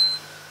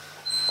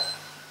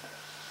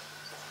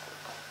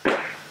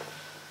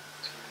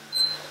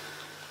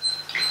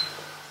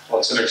 Well,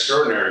 it's an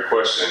extraordinary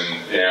question,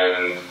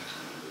 and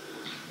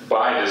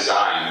by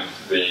design,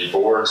 the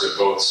boards of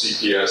both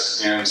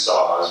CPS and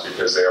SAWS,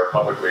 because they are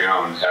publicly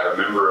owned, have a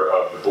member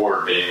of the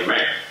board being the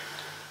mayor.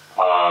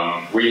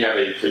 We have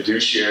a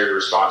fiduciary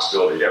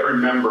responsibility. Every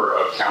member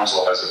of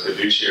council has a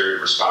fiduciary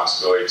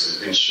responsibility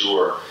to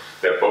ensure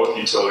that both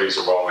utilities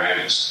are well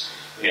managed.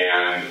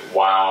 And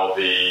while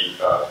the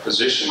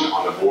position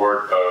on the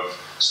board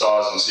of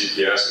SAWS and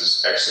CPS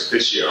is ex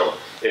officio,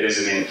 it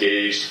is an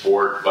engaged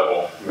board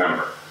level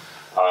member.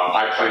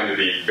 I plan to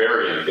be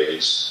very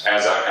engaged,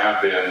 as I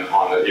have been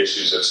on the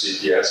issues of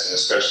CPS and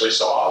especially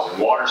SAWS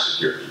and water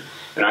security.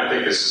 And I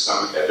think this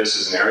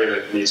is an area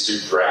that needs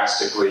to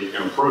drastically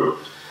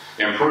improve.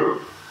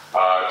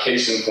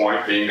 Case in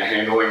point being the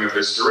handling of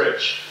Vista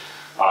Ridge.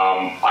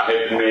 I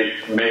have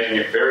been making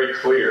it very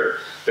clear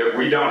that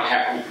we don't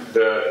have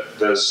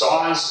the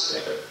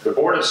SAWS, the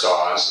board of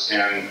SAWS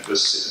and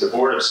the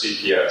board of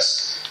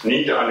CPS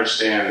need to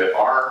understand that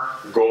our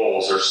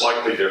goals are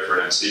slightly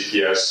different at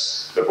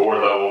CPS, the board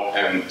level,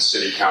 and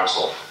city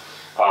council.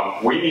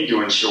 We need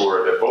to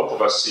ensure that both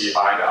of us see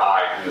eye to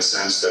eye in the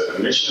sense that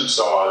the mission of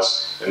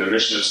SAWS and the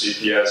mission of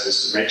CPS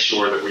is to make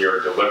sure that we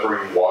are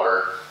delivering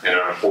water in an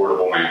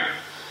affordable manner.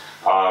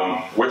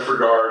 With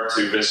regard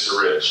to Vista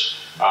Ridge,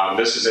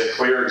 this is a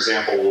clear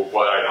example of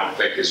what I don't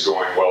think is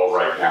going well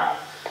right now.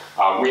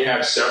 We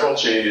have several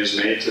changes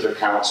made to the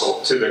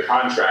council, to the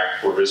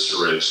contract for Vista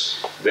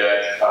Ridge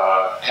that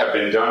have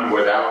been done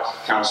without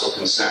council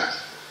consent,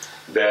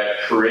 that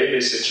create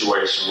a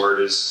situation where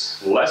it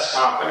is less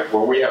confident,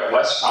 where we have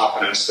less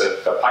confidence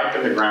that the pipe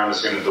in the ground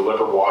is going to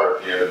deliver water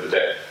at the end of the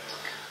day.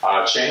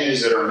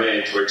 Changes that are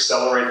made to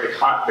accelerate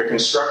the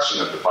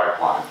construction of the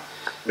pipeline.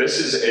 This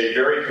is a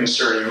very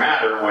concerning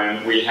matter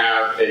when we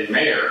have a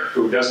mayor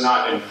who does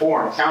not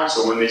inform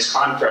council when these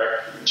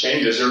contract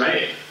changes are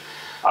made.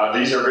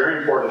 These are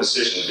very important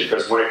decisions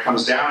because when it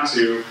comes down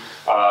to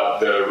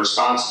the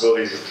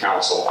responsibilities of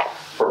council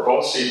for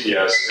both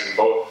CPS and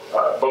both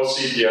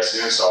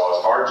CPS and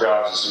SAWS, our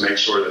job is to make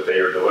sure that they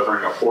are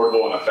delivering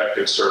affordable and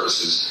effective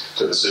services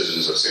to the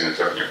citizens of San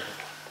Antonio.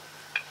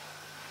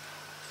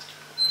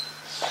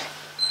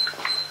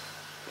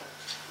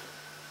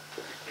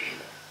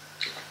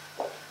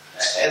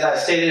 As I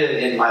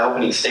stated in my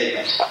opening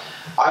statement,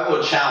 I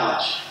will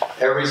challenge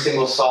every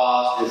single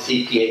SAWS and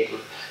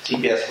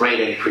CPS rate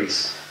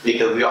increase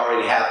because we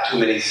already have too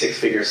many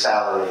six-figure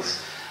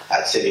salaries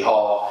at City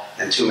Hall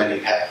and too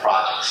many pet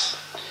projects.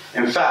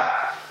 In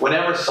fact,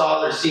 whenever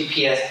SAWS or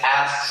CPS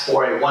asks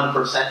for a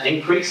 1%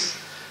 increase,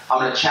 I'm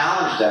going to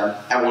challenge them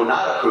and will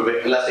not approve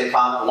it unless they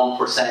found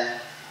 1%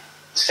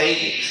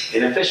 savings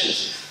in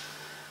efficiencies.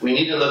 We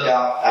need to look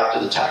out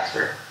after the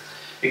taxpayer.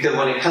 Because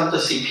when it comes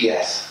to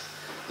CPS,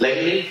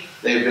 lately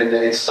they've been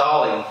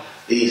installing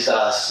these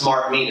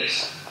smart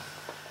meters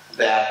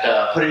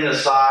that putting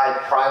aside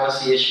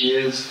privacy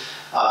issues,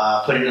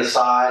 putting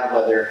aside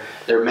whether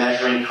they're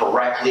measuring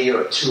correctly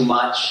or too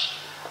much,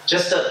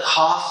 just the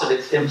cost of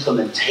its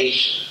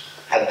implementation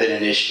has been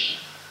an issue.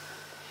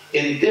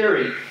 In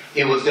theory,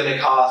 it was going to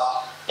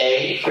cost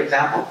A, for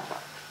example,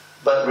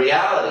 but in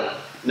reality,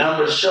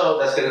 numbers show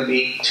that's going to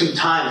be 2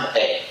 times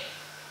A.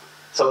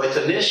 So it's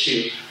an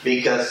issue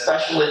because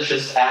Special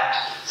Interests Act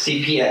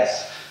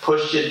CPS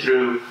pushed it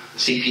through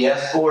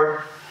CPS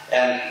board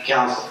and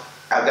council.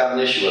 I've got an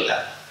issue with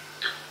that.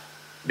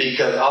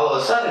 Because all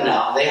of a sudden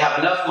now, they have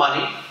enough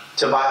money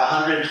to buy a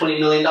 $120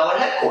 million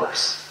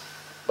headquarters.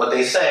 But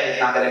they say it's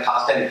not going to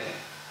cost anything.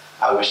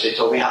 I wish they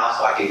told me how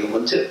so I could get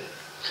one too.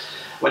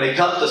 When it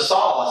comes to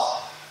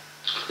saws,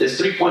 this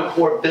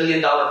 $3.4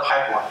 billion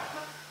pipeline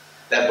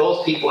that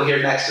both people here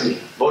next to me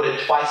voted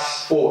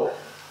twice for.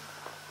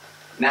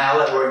 Now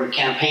that we're in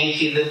campaign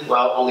season,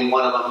 well, only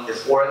one of them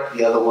is for it.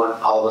 The other one,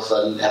 all of a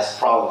sudden, has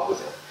problems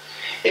with it.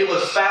 It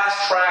was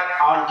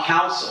fast-tracked on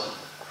council.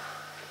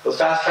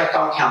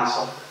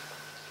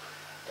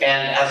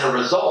 And as a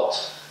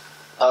result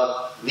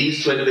of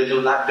these two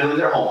individuals not doing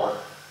their homework,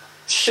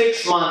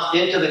 6 months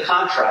into the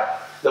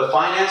contract, the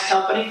finance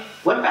company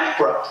went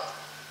bankrupt.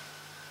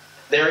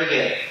 There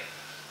again,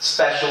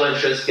 special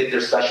interests get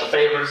their special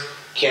favors,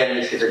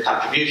 candidates get their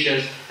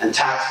contributions, and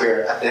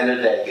taxpayers, at the end of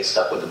the day, get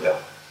stuck with the bill.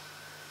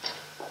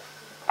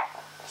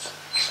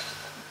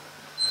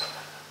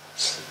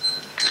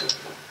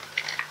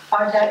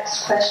 Our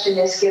next question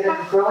is, given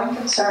growing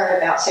concern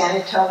about San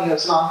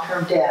Antonio's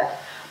long-term debt,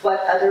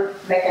 what other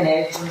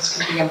mechanisms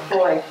can be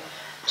employed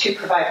to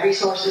provide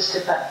resources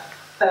to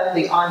fund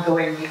the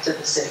ongoing needs of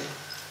the city?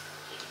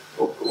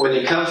 When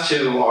it comes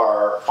to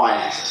our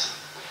finances,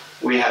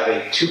 we have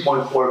a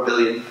 $2.4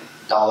 billion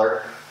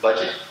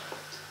budget,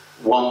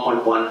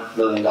 $1.1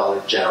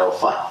 million general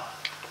fund.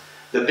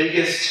 The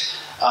biggest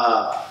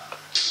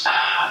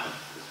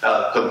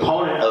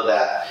component of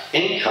that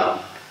income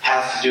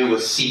has to do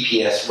with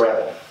CPS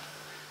revenue.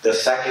 The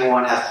second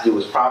one has to do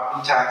with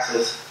property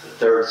taxes, the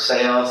third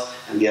sales,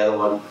 and the other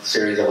one a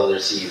series of other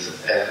C's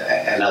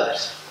and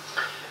others.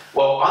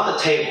 Well, on the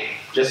table,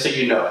 just so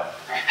you know,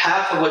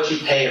 half of what you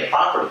pay in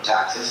property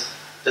taxes,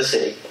 the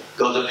city,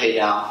 goes to pay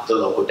down the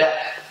local debt.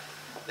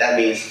 That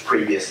means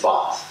previous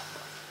bonds.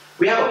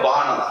 We have a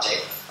bond on the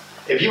table.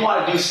 If you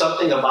want to do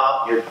something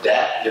about your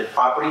debt, your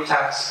property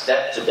tax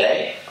debt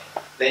today,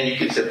 then you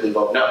can simply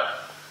vote no.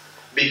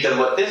 Because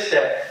what this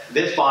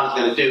bond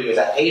is going to do is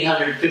add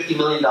 $850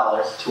 million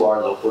to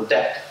our local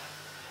debt.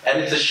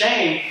 And it's a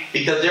shame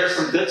because there's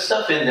some good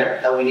stuff in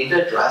there that we need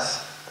to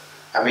address.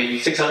 I mean,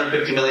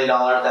 $650 million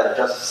that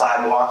addresses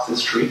sidewalks and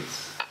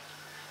streets.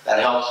 That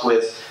helps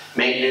with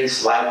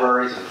maintenance,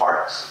 libraries and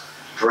parks,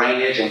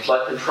 drainage and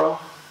flood control.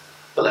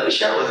 But let me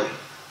share with you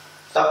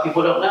stuff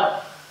people don't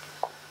know.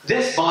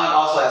 This bond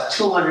also has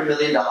 $200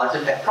 million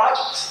in pet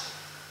projects.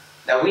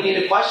 Now we need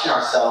to question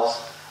ourselves,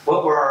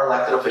 what were our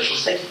elected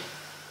officials thinking?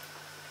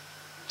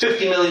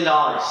 $50 million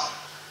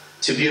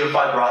to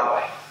beautify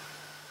Broadway.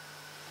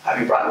 I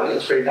mean, Broadway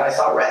looks pretty nice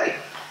already.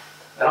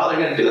 And all they're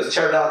going to do is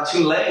tear down 2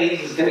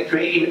 lanes. It's going to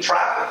create even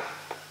traffic.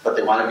 But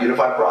they want to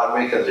beautify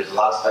Broadway because there's a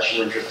lot of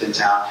special interest in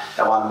town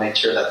that want to make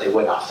sure that they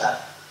win off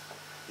that.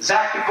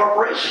 Zachary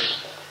Corporation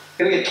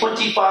going to get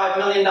 $25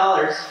 million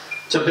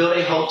to build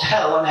a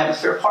hotel on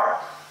Hemisphere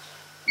Park.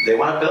 They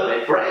want to build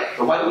it, great.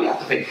 But why do we have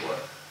to pay for it?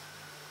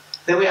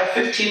 Then we have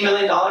 $15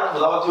 million,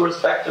 with all due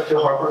respect to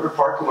Hardberger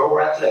Park and where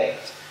we're at today.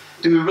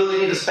 Do we really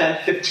need to spend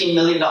 $15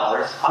 million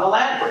on a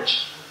land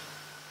bridge?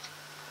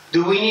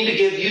 Do we need to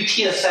give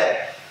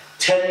UTSA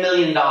 $10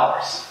 million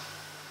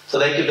so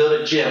they can build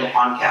a gym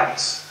on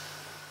campus?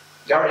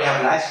 You already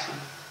have an ice cream.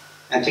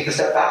 And take a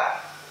step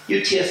back.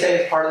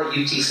 UTSA is part of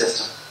the UT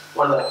system,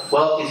 one of the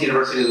wealthiest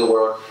universities in the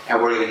world,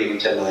 and we're going to give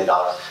them $10 million.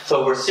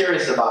 So we're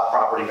serious about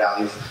property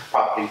values,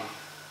 property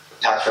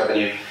tax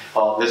revenue.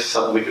 Well, this is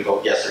something we could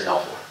vote yes or no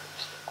for.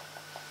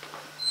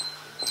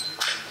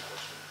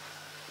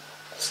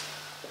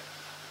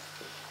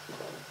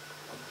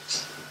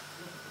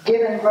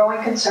 Given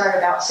growing concern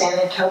about San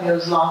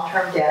Antonio's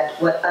long-term debt,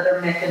 what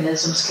other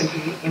mechanisms can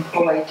be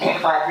employed to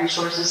provide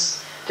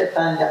resources to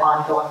fund the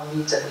ongoing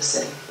needs of the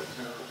city?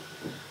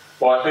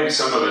 Well, I think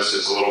some of this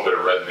is a little bit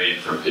of red meat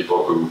from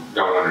people who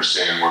don't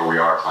understand where we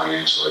are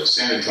financially.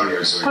 San Antonio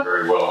is doing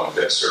very well on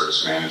debt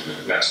service management,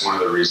 and that's one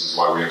of the reasons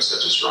why we have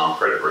such a strong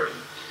credit rating.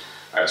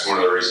 That's one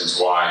of the reasons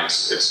why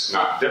it's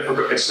not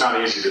difficult. It's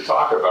not easy to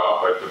talk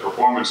about, but the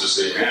performance of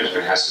city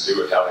management has to do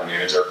with how they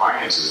manage our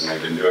finances, and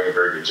they've been doing a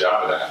very good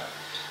job of that.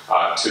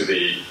 To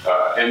the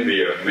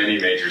envy of many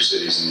major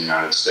cities in the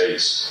United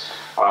States.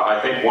 I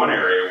think one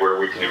area where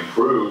we can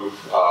improve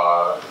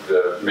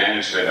the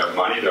management of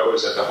money, though,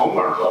 is at the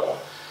homeowner level.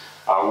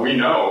 We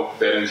know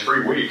that in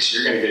 3 weeks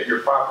you're going to get your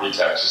property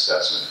tax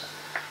assessment.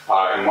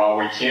 And while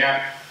we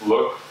can't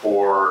look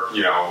for,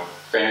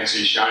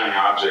 fancy shining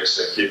objects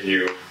that give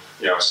you,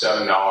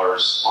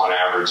 $7 on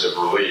average of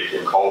relief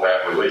and call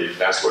that relief,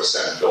 that's what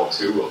Senate Bill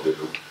 2 will do.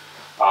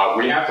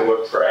 We have to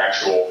look for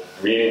actual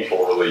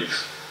meaningful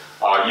relief.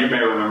 You may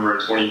remember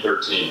in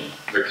 2013,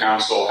 the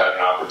council had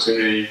an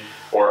opportunity,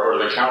 or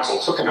the council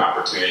took an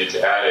opportunity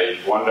to add a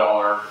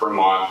 $1 per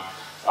month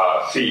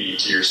fee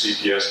to your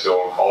CPS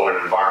bill and call it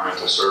an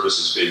environmental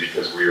services fee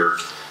because we were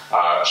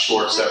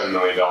short $7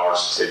 million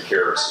to take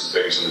care of some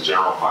things in the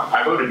general fund.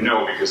 I voted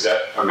no because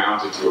that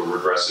amounted to a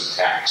regressive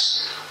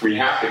tax. We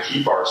have to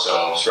keep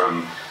ourselves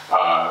from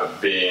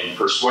being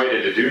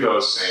persuaded to do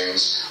those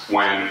things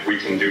when we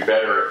can do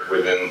better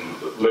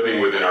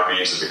living within our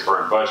means of the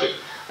current budget.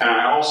 And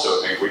I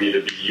also think we need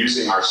to be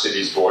using our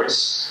city's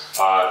voice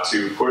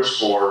to push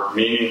for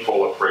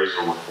meaningful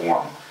appraisal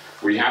reform.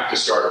 We have to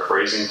start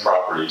appraising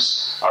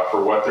properties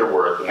for what they're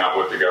worth and not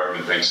what the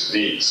government thinks it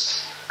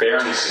needs.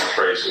 fairness in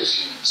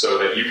appraisals, so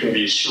that you can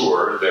be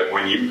sure that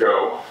when you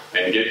go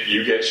and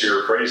you get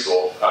your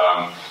appraisal,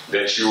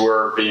 that you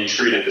are being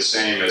treated the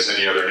same as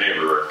any other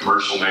neighbor, a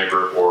commercial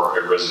neighbor or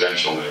a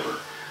residential neighbor.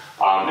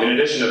 In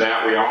addition to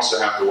that, we also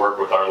have to work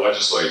with our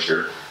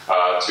legislature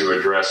to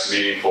address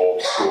meaningful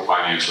school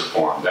finance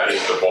reform. That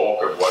is the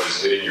bulk of what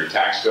is hitting your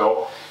tax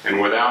bill,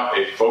 and without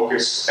a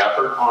focused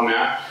effort on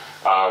that,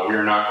 we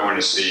are not going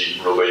to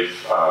see relief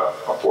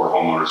for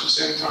homeowners in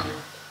San Antonio.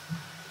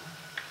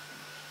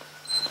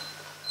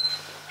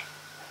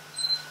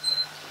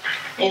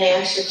 In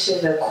answer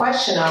to the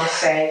question, I'll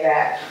say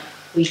that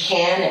we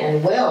can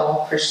and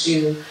will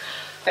pursue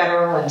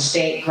federal and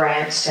state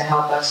grants to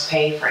help us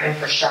pay for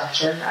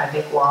infrastructure. I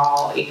think we're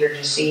all eager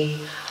to see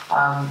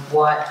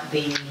what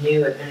the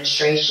new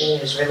administration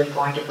is really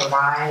going to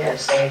provide,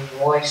 as they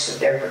voice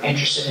that they're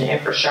interested in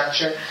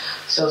infrastructure.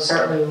 So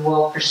certainly we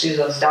will pursue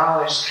those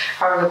dollars.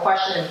 However, the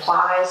question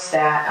implies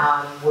that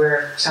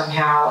we're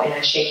somehow in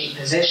a shaky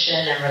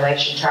position in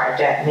relation to our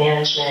debt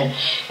management,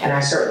 and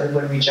I certainly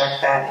would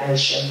reject that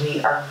notion.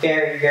 We are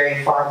very,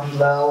 very far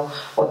below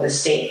what the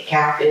state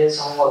cap is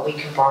on what we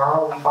can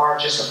borrow. We borrow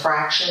just a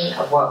fraction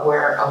of what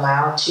we're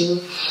allowed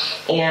to.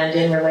 And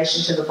in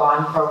relation to the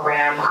bond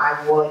program,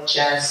 I would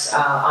just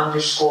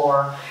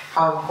underscore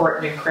how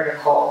important and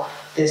critical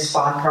this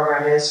bond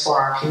program is for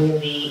our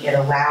community. It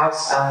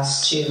allows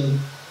us to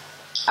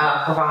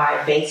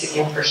provide basic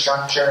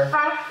infrastructure,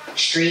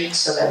 streets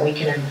so that we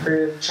can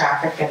improve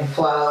traffic and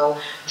flow,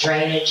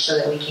 drainage so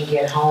that we can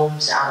get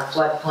homes out of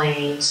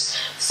floodplains,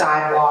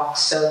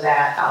 sidewalks so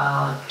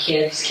that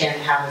kids can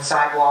have a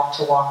sidewalk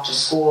to walk to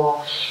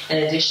school, in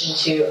addition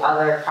to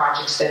other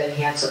projects that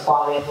enhance the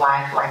quality of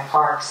life like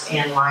parks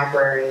and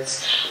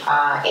libraries.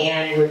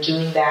 And we're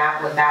doing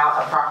that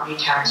without a property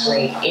tax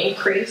rate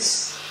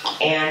increase.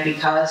 And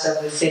because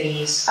of the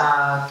city's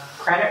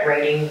credit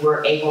rating,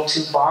 we're able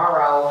to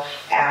borrow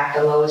at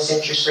the lowest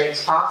interest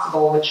rates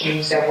possible, which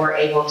means that we're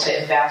able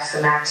to invest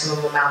the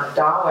maximum amount of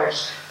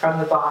dollars from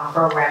the bond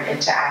program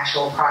into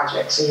actual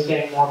projects. So you're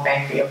getting more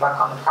bang for your buck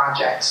on the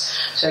projects.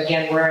 So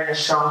again, we're in a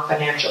strong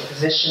financial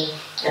position,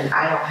 and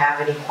I don't have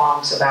any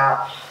qualms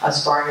about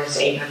us borrowing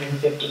this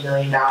 $850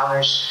 million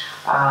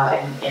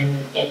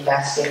in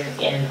investing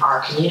in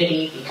our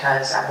community,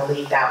 because I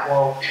believe that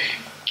will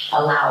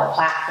allow a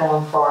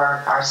platform for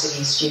our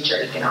city's future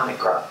economic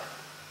growth.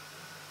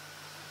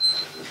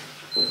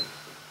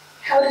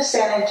 How does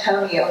San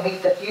Antonio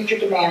meet the future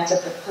demands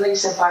of the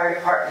police and fire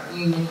department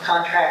union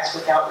contracts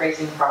without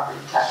raising property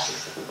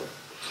taxes?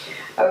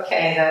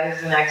 Okay, that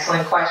is an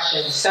excellent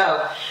question.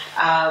 So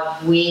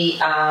we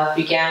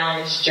began on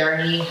this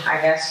journey, I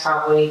guess,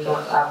 probably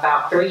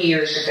about 3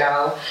 years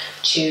ago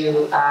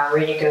to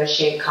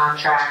renegotiate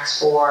contracts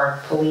for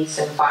police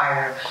and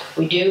fire.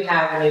 We do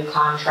have a new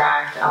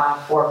contract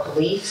for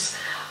police.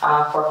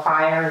 For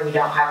fire, we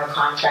don't have a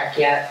contract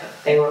yet.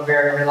 They were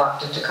very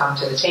reluctant to come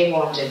to the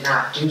table and did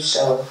not do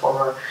so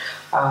for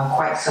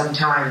quite some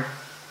time.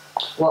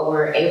 What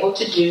we're able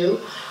to do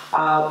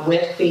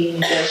with the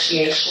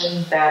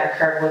negotiation that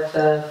occurred with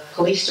the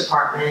police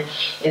department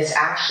is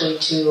actually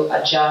to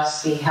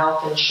adjust the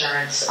health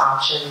insurance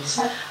options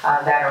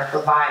that are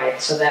provided,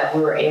 so that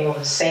we were able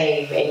to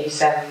save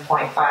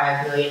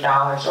 $87.5 million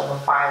over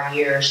 5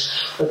 years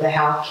with the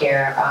health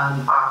care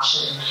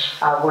option,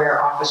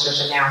 where officers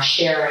are now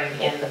sharing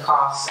in the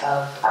cost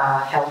of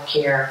health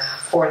care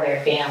for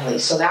their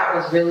families. So that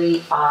was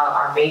really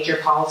our major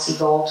policy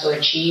goal to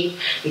achieve,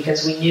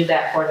 because we knew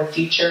that for the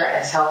future,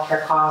 as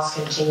healthcare costs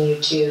continue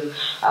to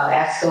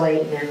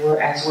escalate, and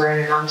as we're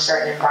in an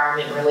uncertain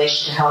environment in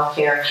relation to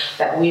healthcare,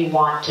 that we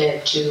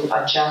wanted to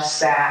adjust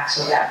that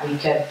so that we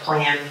could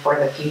plan for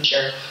the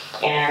future.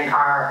 And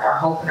our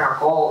hope and our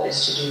goal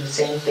is to do the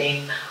same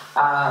thing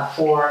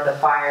for the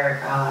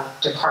fire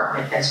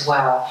department as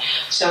well.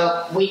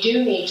 So we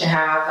do need to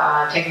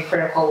have take a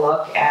critical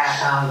look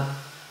at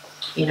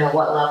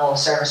what level of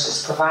service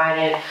is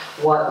provided,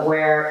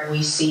 where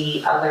we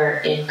see other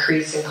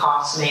increase in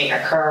costs may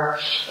occur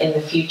in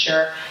the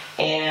future,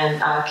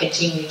 and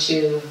continue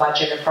to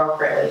budget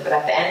appropriately. But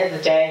at the end of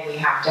the day, we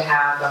have to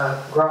have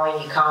a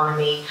growing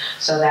economy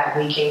so that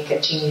we can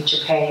continue to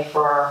pay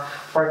for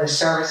the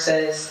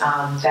services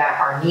that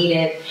are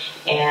needed,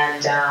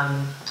 and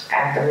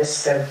at the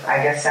risk of,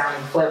 I guess,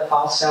 sounding flip,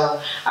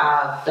 also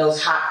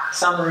those hot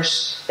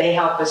summers, they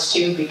help us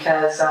too,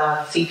 because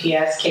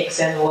CPS kicks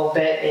in a little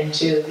bit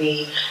into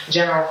the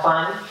general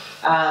fund.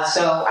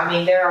 So, I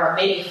mean, there are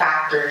many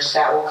factors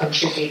that will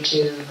contribute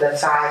to the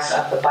size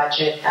of the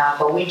budget,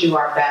 but we do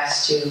our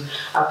best to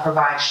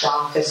provide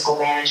strong fiscal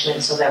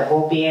management so that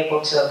we'll be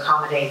able to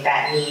accommodate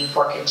that need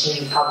for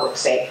continued public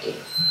safety.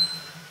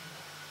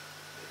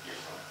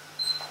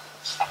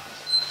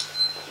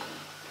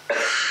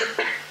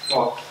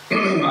 Well,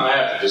 I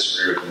have to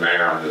disagree with the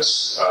mayor on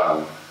this,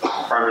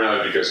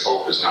 primarily because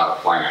hope is not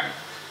a plan.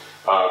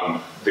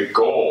 The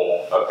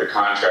goal of the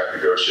contract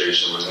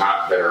negotiation was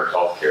not better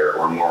health care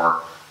or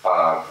more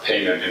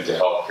payment into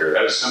health care.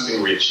 That is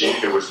something we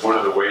achieved. It was one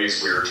of the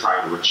ways we were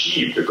trying to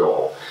achieve the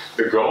goal.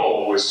 The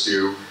goal was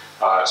to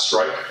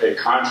strike a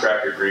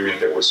contract agreement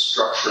that was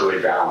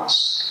structurally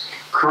balanced.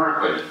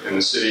 Currently, in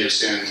the city of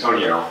San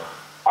Antonio,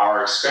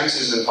 our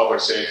expenses in public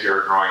safety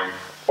are growing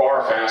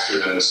far faster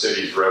than the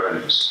city's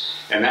revenues.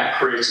 And that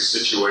creates a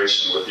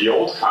situation with the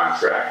old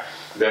contract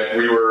that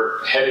we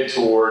were headed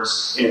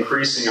towards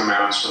increasing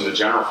amounts from the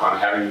general fund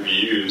having to be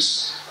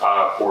used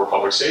for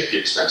public safety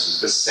expenses.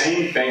 The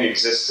same thing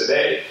exists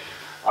today.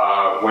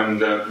 When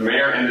the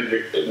mayor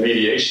ended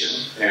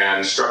mediation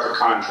and struck a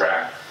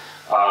contract,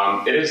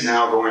 it is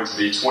now going to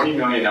be $20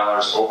 million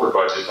over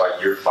budget by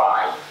year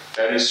 5.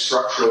 That is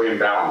structurally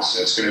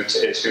imbalanced. And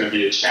it's going to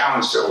be a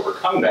challenge to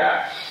overcome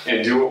that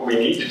and do what we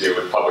need to do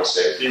with public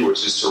safety,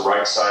 which is to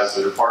right-size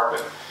the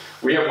department.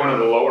 We have one of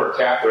the lower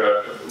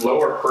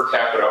per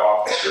capita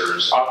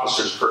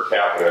officers per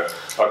capita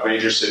of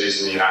major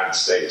cities in the United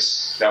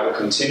States. That will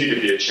continue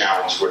to be a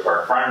challenge with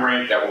our crime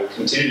rate. That will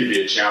continue to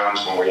be a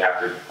challenge when we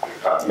have to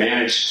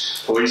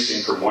manage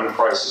policing from one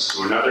crisis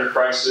to another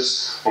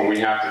crisis, when we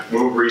have to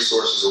move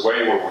resources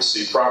away, where we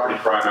see property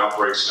crime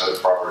outbreaks in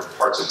other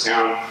parts of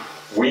town.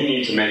 We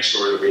need to make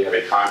sure that we have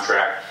a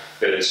contract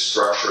that is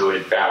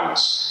structurally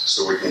balanced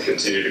so we can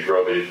continue to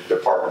grow the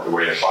department the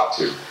way it ought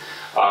to.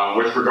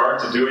 With regard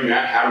to doing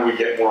that, how do we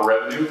get more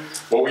revenue?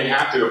 Well, we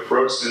have to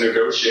approach the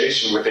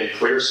negotiation with a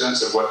clear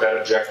sense of what that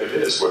objective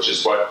is, which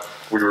is what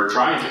we were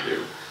trying to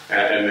do.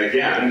 And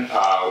again,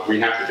 we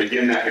have to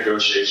begin that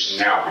negotiation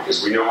now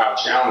because we know how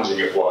challenging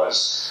it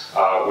was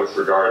with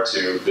regard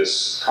to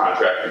this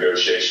contract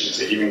negotiation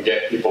to even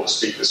get people to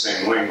speak the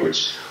same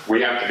language.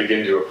 We have to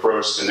begin to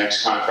approach the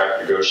next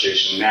contract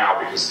negotiation now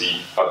because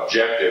the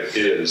objective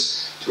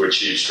is to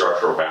achieve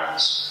structural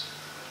balance.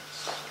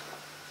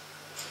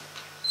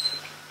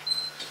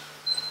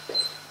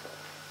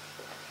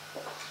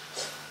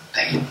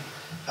 Thank you.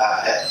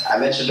 I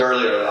mentioned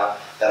earlier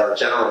that our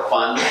general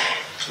fund,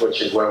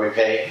 which is where we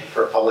pay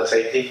for public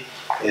safety,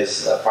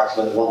 is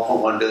approximately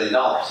 $1.1 billion.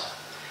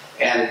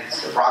 And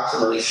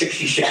approximately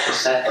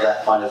 66% of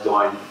that fund is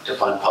going to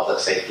fund public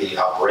safety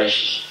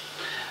operations.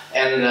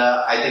 And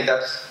I think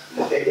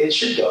it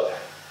should go there.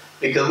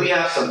 Because we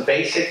have some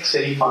basic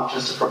city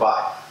functions to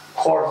provide,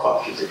 core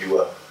functions, if you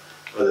will,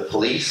 for the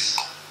police,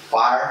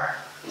 fire,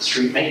 and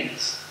street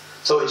maintenance.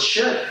 So it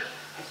should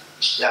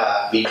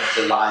be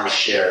the lion's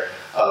share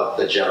of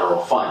the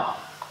general fund.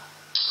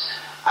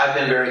 I've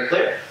been very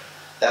clear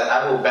that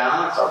I will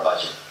balance our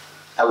budget.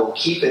 I will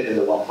keep it in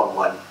the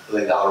 $1.1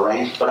 billion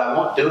range, but I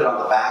won't do it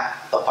on the back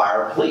of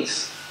fire and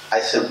police. I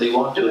simply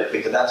won't do it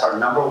because that's our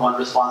 #1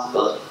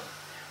 responsibility.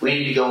 We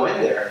need to go in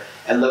there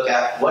and look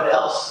at what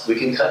else we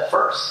can cut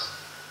first,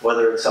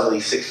 whether it's some of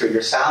these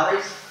six-figure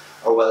salaries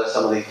or whether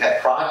some of these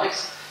pet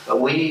projects, but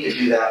we need to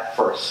do that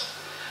first.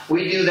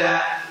 We do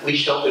that, we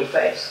show good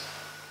faith.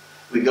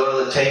 We go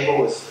to the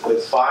table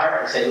with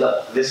fire and say,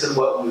 look, this is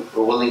what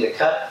we're willing to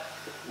cut.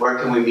 Where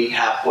can we meet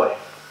halfway?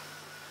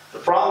 The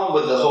problem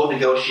with the whole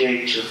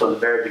negotiation from the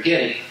very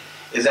beginning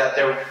is that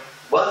there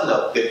was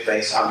no good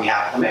faith on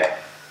behalf of the mayor.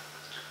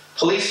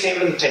 Police came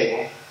to the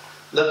table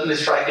looking to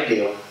strike a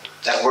deal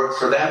that worked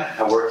for them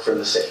and worked for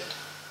the city.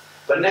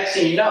 But next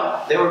thing you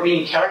know, they were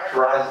being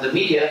characterized in the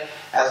media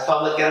as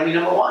public enemy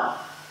 #1.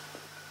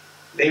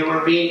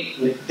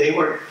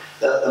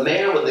 The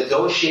mayor was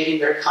negotiating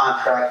their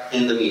contract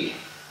in the media.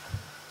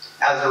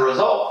 As a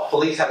result,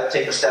 police had to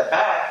take a step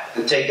back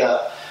and take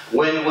a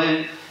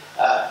win-win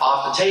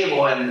off the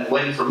table and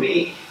win for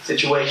me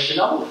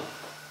situation only.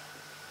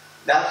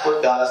 That's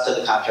what got us to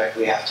the contract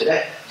we have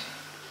today.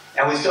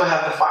 And we still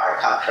have the fire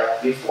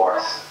contract before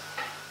us.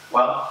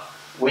 Well,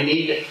 we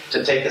need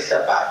to take a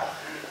step back,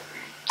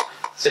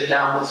 sit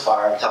down with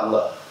fire and tell them,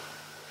 look,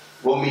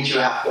 we'll meet you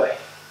halfway.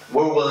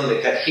 We're willing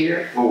to cut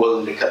here, we're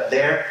willing to cut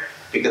there,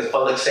 because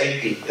public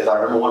safety is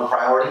our #1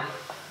 priority.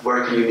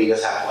 Where can you meet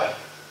us halfway?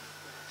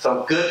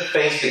 So good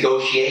faith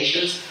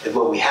negotiations is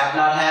what we have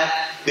not had.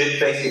 Good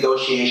faith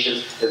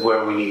negotiations is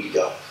where we need to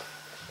go.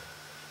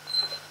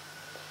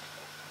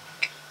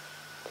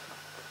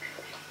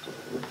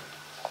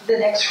 The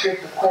next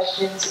group of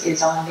questions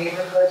is on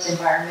neighborhoods,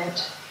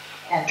 environment,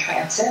 and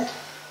transit.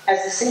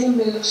 As the city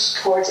moves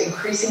towards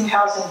increasing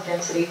housing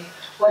density,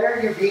 what are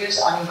your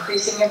views on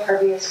increasing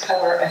impervious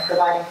cover and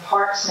providing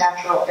parks,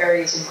 natural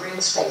areas, and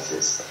green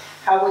spaces?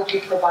 How would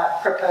you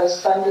propose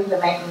funding the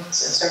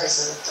maintenance and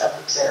services of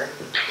this area?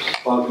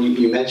 Well,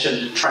 you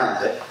mentioned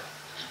transit,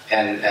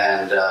 and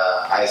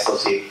I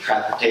associate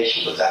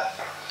transportation with that.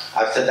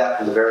 I've said that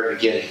from the very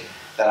beginning,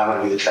 that I'm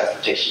going to be the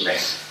transportation mayor.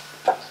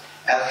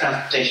 As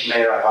transportation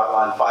mayor, I've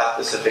outlined 5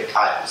 specific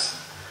items.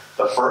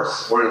 But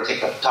first, we're going to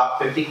take the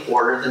top 50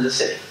 corridors in the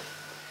city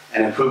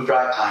and improve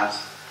drive times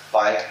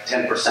by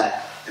 10%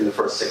 in the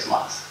first 6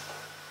 months.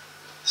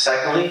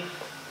 Secondly,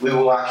 we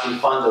will actually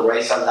fund the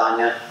Ray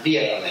Saldana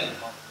via amendment,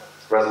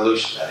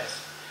 resolution that is,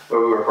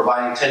 where we were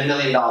providing $10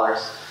 million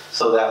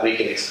so that we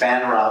can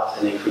expand routes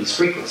and increase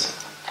frequency.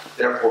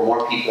 Therefore,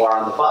 more people are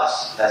on the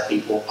bus, that's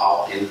people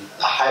out in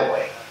the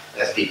highway,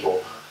 that's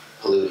people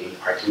polluting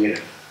our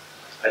community.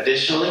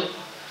 Additionally,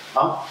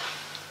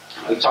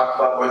 we talked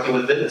about working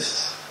with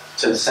businesses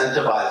to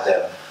incentivize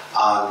them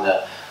on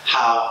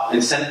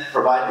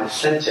provide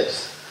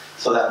incentives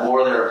so that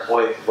more of their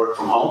employees work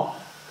from home,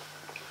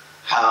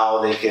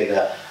 how they could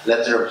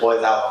let their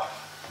employees out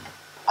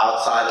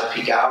outside of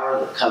peak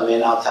hours or come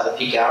in outside of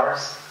peak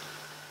hours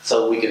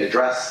so we can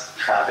address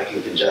traffic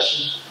and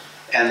congestion.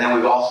 And then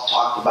we've also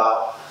talked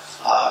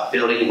about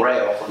building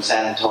rail from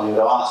San Antonio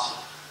to Austin.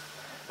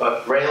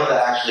 But rail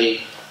that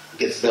actually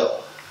gets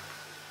built.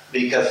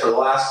 Because for the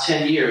last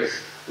 10 years,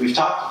 we've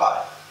talked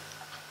about it.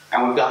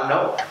 And we've gotten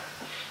nowhere.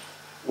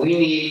 We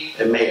need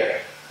a mayor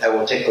that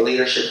will take a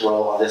leadership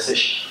role on this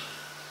issue.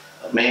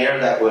 A mayor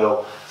that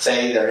will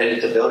say they're in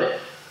it to build it.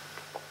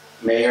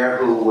 A mayor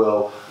who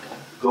will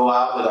go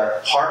out with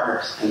our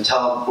partners and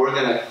tell them we're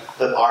going to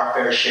put our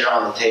fair share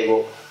on the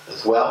table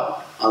as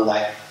well,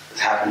 unlike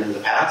it's happened in the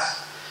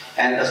past.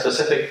 And a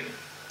specific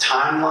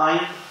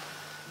timeline,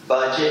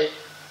 budget,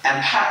 and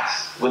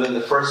pass within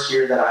the first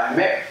year that I am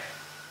mayor.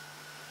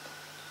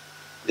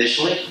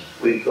 Additionally,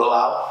 we go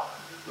out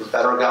with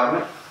federal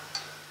government,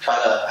 try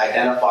to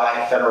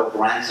identify federal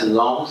grants and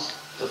loans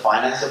to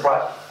finance the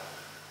project.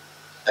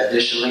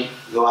 Additionally,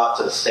 go out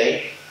to the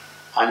state,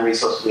 find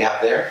resources we have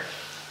there,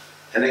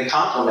 and then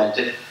complement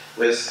it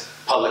with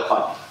public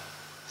funding.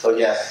 So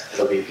yes,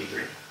 it'll be a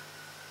P3.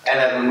 And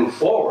as we move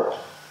forward,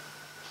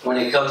 when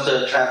it comes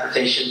to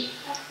transportation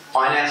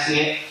financing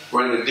it,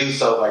 we're going to do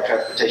so by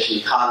transportation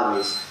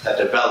economies that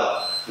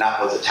develop,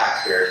 not with the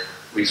taxpayer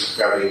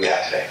revenue we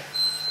have today.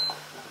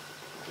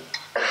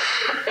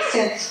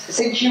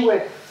 Since you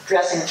were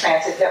addressing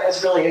transit, that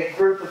was really a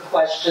group of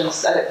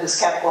questions in this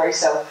category,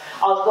 so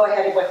I'll go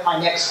ahead with my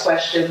next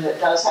question that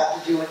does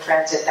have to do with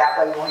transit. That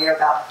way we'll hear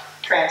about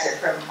transit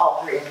from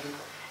all three of you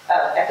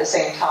at the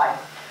same time.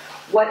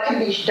 What can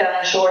be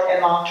done short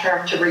and long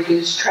term to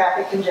reduce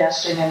traffic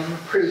congestion and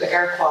improve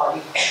air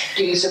quality?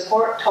 Do you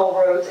support toll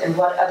roads, and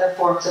what other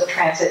forms of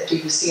transit do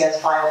you see as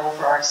viable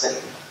for our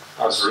city?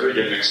 I was really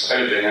getting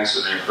excited to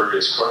answer the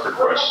impervious corporate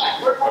question.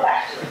 We're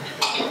back to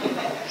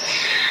it.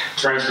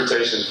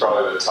 Transportation is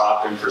probably the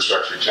top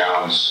infrastructure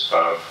challenge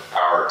of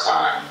our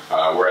time.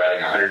 We're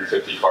adding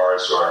 150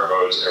 cars to our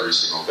roads every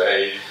single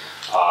day,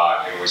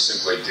 and we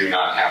simply do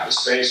not have the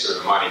space or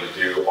the money to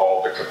do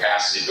all the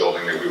capacity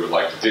building that we would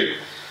like to do.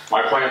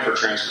 My plan for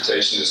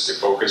transportation is to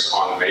focus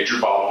on the major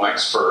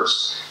bottlenecks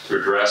first, to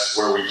address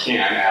where we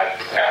can add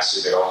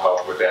capacity that will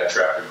help with that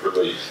traffic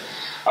relief.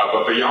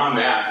 But beyond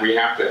that, we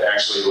have to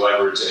actually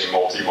leverage a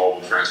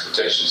multimodal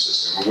transportation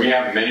system. We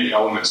have many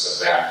elements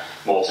of that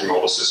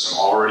multimodal system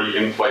already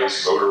in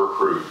place, voter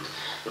approved.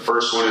 The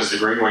first one is the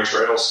Greenway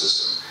Trail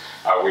system.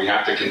 We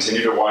have to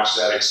continue to watch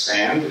that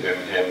expand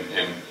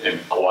and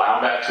allow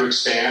that to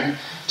expand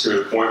to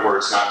the point where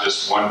it's not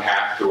just one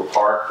path to a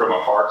park, from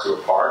a park to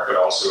a park, but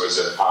also as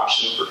an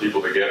option for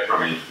people to get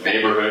from a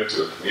neighborhood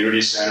to a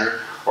community center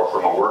or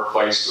from a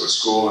workplace to a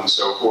school and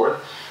so forth.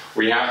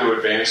 We have to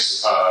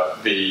advance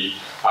the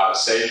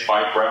safe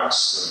bike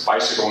routes, the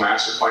bicycle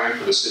master plan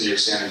for the city of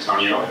San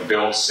Antonio, and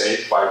build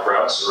safe bike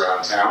routes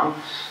around town,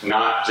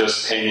 not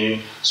just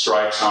painting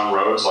stripes on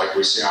roads like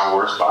we see on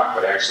Wurzbach,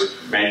 but actually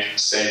make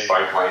safe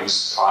bike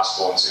lanes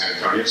possible in San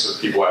Antonio so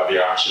that people have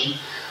the option.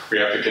 We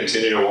have to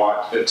continue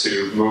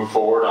to move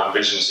forward on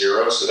Vision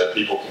Zero so that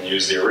people can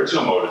use the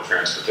original mode of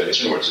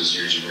transportation, which is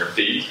using your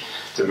feet,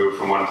 to move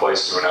from one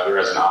place to another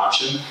as an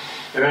option.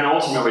 And then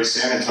ultimately,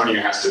 San Antonio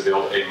has to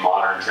build a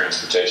modern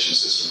transportation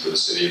system for the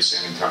city of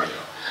San Antonio.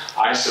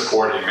 I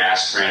support a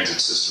mass transit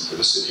system for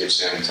the city of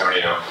San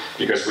Antonio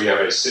because we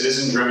have a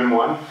citizen-driven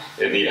one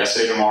in the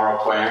Essay Tomorrow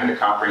plan, the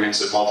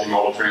comprehensive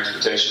multimodal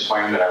transportation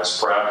plan that I was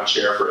proud to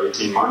chair for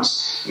 18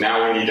 months.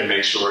 Now we need to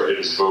make sure it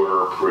is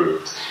voter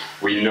approved.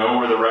 We know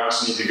where the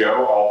routes need to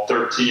go. All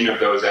 13 of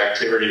those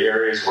activity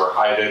areas where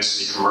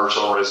high-density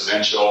commercial,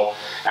 residential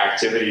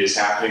activity is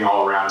happening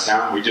all around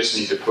town. We just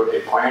need to put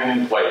a plan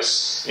in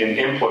place and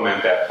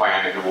implement that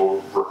plan, and it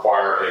will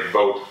require a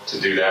vote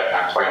to do that, and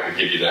I plan to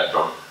give you that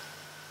vote.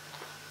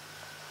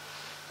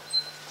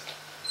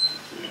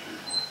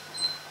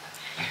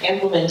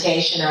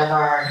 Implementation of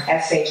our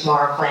Essay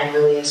Tomorrow plan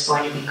really is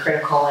going to be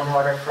critical in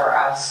order for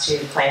us to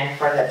plan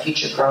for the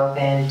future growth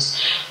and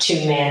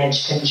to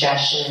manage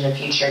congestion in the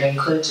future. It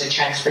includes a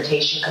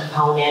transportation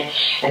component,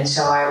 and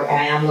so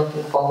I am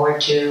looking forward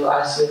to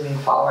us moving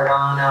forward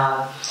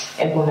on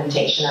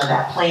implementation of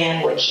that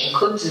plan, which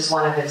includes as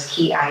one of its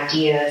key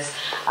ideas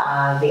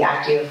the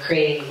idea of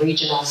creating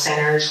regional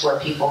centers where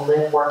people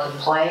live, work, and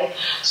play,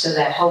 so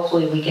that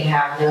hopefully we can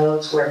have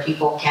nodes where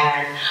people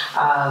can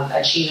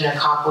achieve and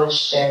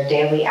accomplish their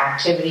daily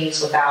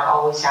activities without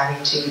always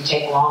having to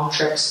take long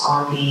trips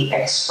on the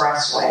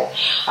expressway.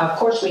 Of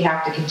course, we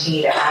have to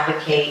continue to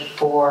advocate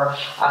for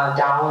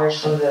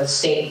dollars from the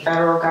state and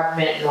federal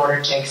government in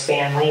order to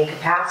expand lane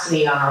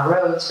capacity on our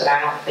roads, but I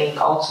don't think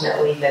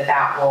ultimately that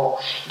that will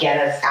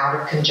get us out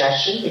of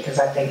congestion, because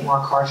I think more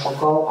cars will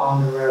go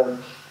on the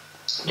road.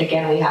 But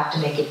again, we have to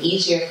make it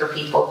easier for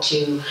people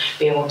to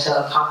be able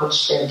to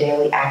accomplish their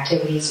daily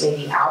activities,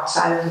 maybe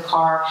outside of the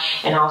car,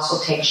 and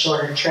also take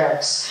shorter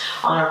trips.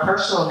 On a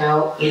personal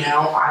note,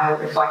 I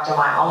reflect on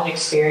my own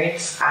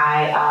experience.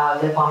 I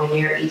live on the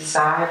Near East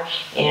Side,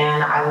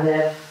 and I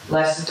live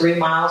less than 3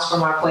 miles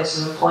from our place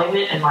of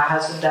employment, and my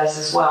husband does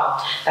as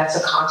well. That's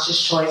a conscious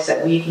choice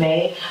that we've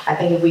made. I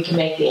think if we can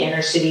make the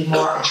inner city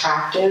more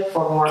attractive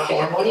for more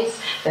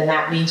families, then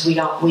that means we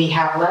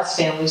have less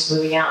families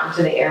moving out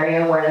into the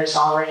area where there's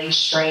already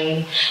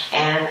strain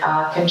and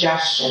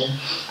congestion.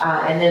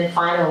 And then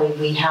finally,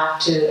 we have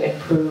to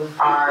improve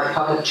our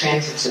public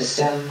transit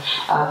system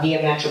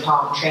via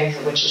Metropolitan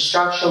Transit, which is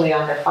structurally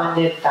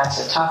underfunded.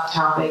 That's a tough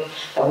topic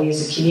that we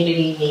as a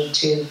community need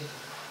to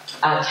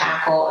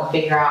tackle and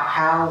figure out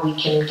how we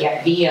can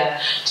get VIA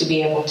to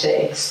be able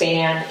to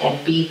expand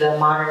and be the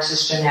modern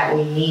system that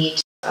we need.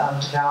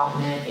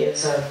 Development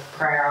is a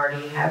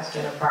priority, has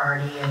been a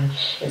priority, and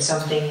it's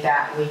something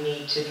that we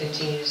need to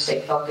continue to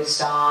stay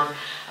focused on,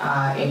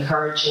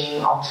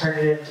 encouraging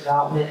alternative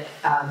development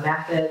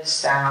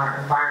methods that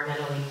are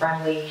environmentally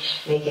friendly,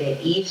 making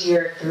it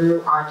easier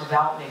through our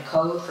development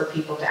code for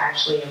people to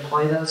actually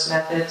employ those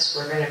methods.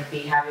 We're going to be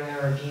having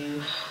a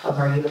review of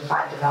our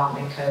Unified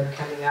Development Code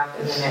coming up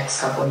in the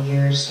next couple of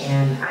years,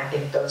 and I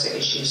think those are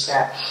issues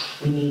that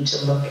we need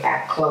to look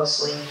at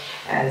closely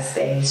as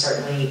they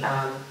certainly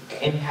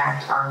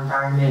impact our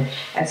environment.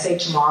 SA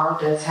Tomorrow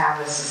does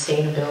have a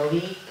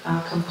sustainability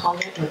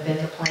component within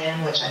the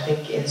plan, which I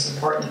think is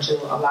important to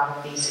a lot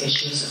of these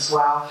issues as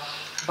well.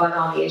 But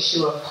on the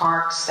issue of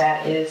parks,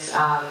 that is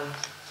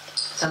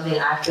something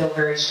I feel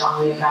very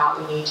strongly about.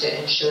 We need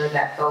to ensure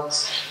that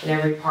folks in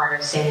every part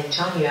of San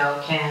Antonio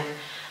can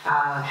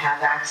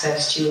have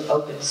access to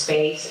open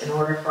space. In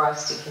order for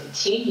us to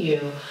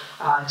continue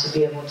to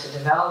be able to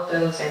develop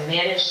those and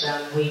manage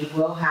them, we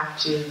will have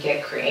to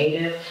get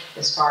creative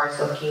as far as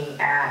looking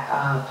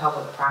at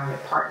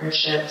public-private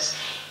partnerships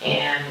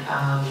and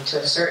to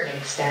a certain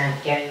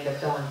extent getting the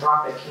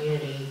philanthropic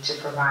community to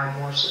provide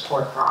more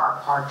support for our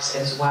parks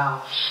as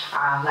well.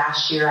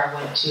 Last year I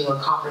went to a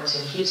conference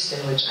in Houston,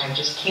 which I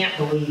just can't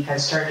believe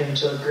has turned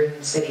into a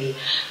green city.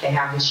 They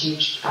have this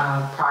huge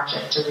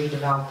project to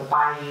redevelop the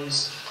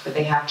bayous, but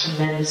they have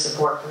tremendous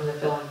support from the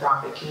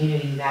philanthropic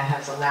community that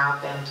has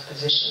allowed them to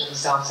position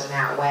themselves in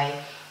that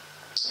way.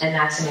 And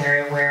that's an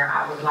area where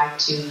I would like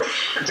to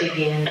dig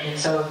in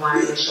some of my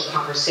initial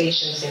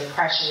conversations. The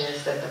impression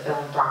is that the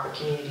philanthropic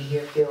community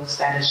here feels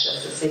that it's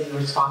just a city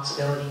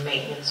responsibility,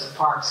 maintenance of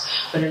parks.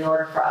 But in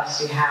order for us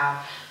to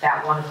have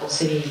that wonderful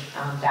city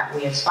that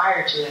we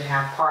aspire to and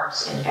have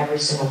parks in every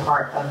single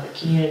part of the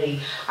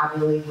community, I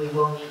believe we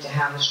will need to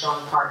have a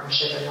strong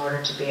partnership in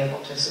order to be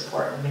able to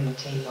support and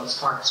maintain those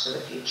parks for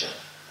the future.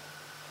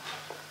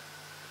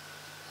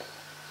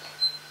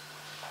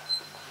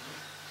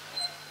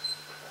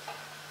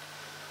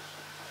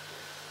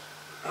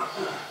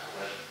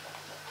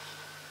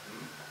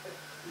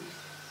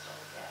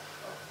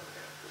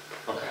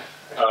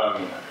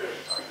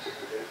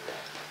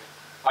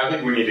 I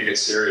think we need to get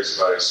serious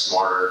about a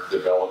smarter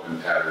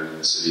development pattern in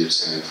the city of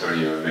San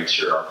Antonio and make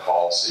sure our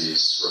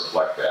policies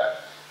reflect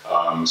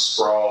that.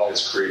 Sprawl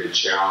has created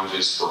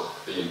challenges for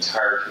the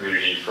entire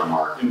community, from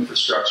our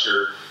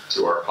infrastructure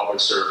to our public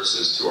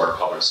services to our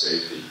public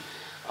safety.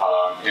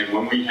 And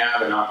when we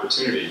have an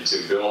opportunity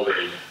to build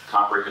a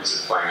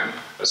comprehensive plan,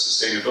 a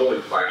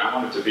sustainability plan, I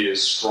want it to be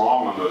as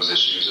strong on those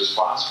issues as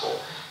possible.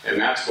 And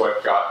that's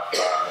what got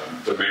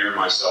the mayor and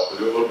myself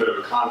into a little bit of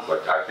a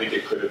conflict. I think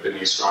it could have been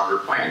a stronger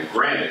plan.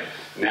 Granted,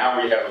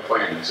 now we have a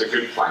plan. It's a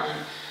good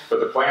plan.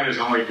 But the plan is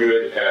only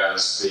good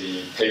as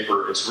the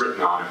paper it's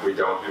written on if we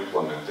don't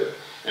implement it.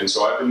 And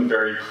so I've been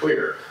very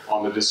clear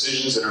on the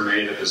decisions that are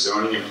made at the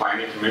Zoning and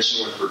Planning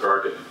Commission with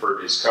regard to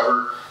impervious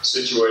cover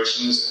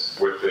situations,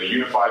 with the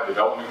Unified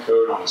Development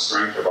Code on the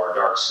strength of our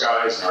dark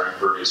skies and our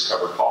impervious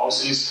cover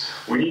policies.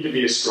 We need to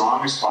be as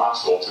strong as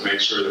possible to make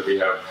sure that we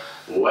have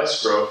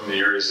less growth in the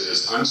areas that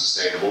is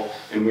unsustainable,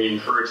 and we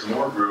encourage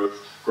more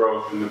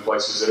growth in the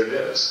places that it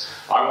is.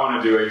 I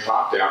want to do a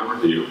top-down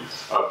review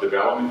of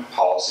development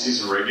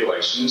policies and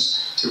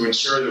regulations to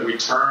ensure that we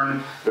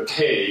turn the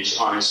page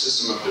on a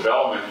system of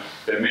development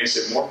that makes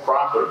it more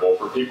profitable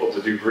for people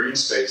to do green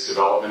space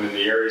development in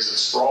the areas of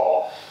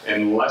sprawl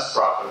and less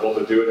profitable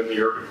to do it in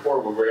the urban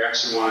core where we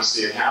actually want to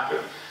see it happen.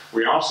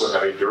 We also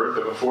have a dearth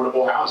of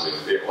affordable housing.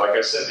 Like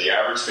I said, the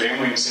average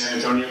family in San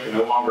Antonio can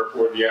no longer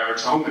afford the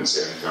average home in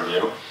San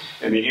Antonio.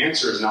 And the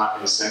answer is not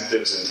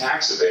incentives and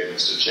tax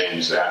abatements to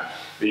change that.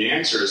 The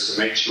answer is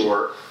to make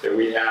sure that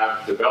we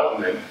have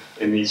development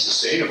in these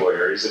sustainable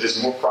areas that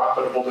is more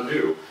profitable to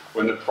do.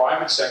 When the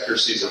private sector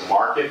sees a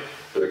market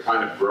for the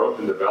kind of growth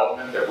and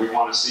development that we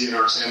want to see in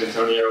our San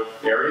Antonio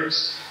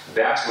areas,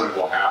 that's when it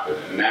will happen.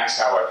 And that's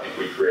how I think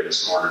we create a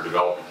smarter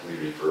development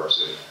community for our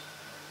city.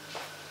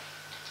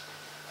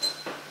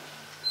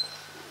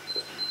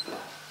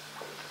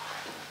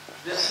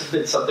 This has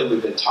been something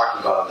we've been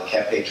talking about on the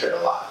campaign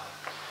trail a lot.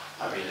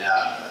 I mean,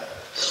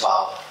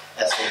 about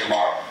SA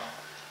Tomorrow.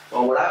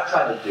 Well, what I've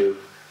tried to do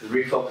is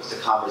refocus the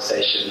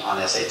conversation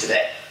on SA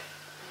Today.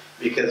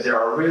 Because there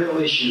are real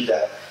issues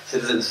that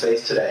citizens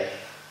face today.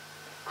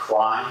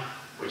 Crime,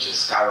 which has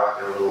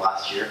skyrocketed over the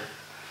last year.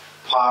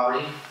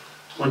 Poverty,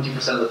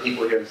 20% of the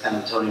people here in San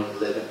Antonio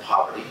live in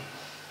poverty.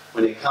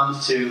 When it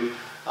comes to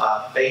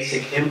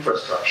basic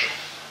infrastructure,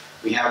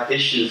 we have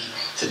issues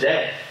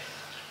today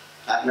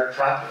not in our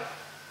traffic.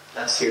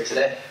 That's here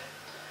today.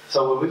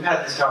 So when we've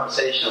had this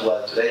conversation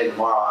about today and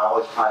tomorrow, I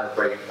always try to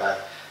bring it back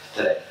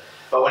to today.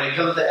 But when it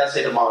comes to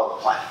essay tomorrow,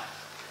 the plan,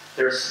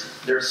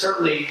 there's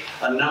certainly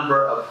a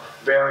number of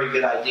very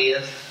good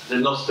ideas.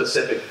 There's no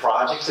specific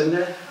projects in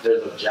there.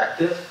 There's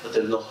objectives, but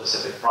there's no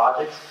specific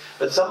projects.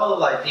 But some of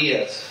those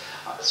ideas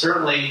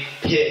certainly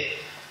pit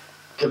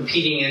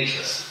competing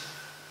interests,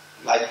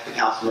 like the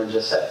councilman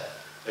just said.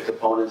 The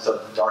components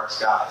of dark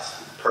skies,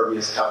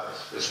 impervious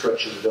covers,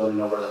 restrictions building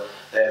over the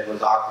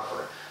Edwards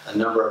Aquifer, a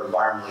number of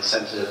environmentally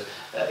sensitive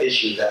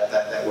issues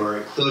that were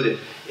included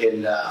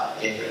in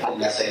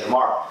Essay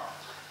Tomorrow.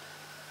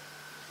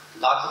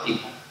 Lots of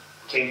people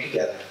came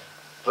together,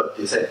 put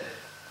this in.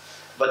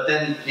 But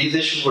then these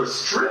issues were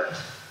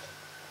stripped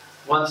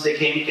once they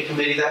came to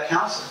committee that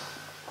council,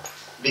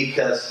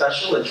 because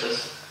special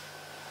interests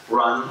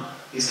run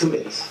these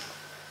committees.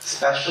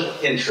 Special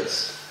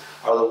interests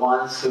are the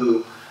ones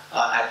who,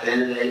 at the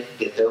end of the day,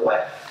 get their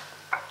way.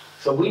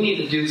 So we need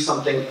to do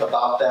something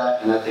about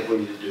that, and I think we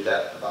need to do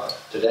that about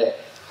today.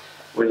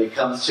 When it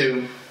comes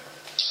to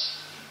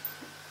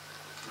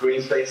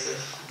green spaces,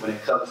 when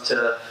it comes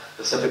to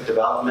specific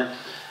development,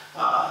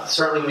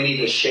 certainly we need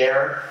to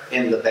share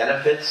in the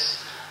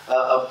benefits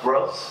of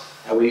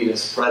growth, and we need to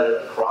spread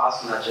it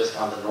across, not just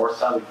on the north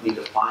side. We need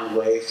to find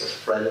ways to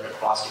spread it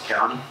across the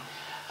county.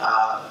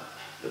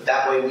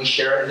 That way we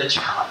share in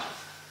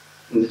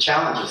the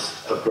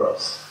challenges of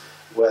growth,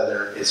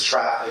 whether it's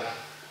traffic,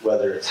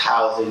 whether it's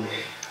housing,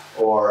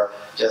 or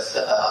just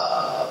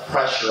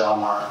pressure on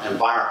our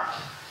environment.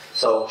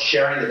 So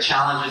sharing the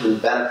challenges and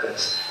the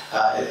benefits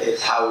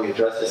is how we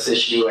address this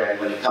issue. And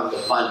when it comes to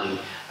funding,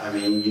 I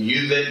mean, you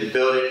use it, you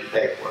build it, you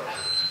pay for it.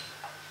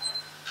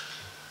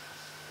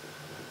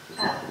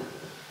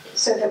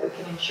 So that we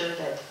can ensure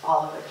that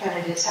all of the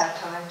candidates have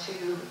time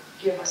to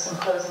give us some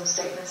closing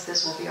statements,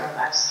 this will be our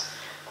last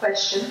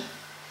question.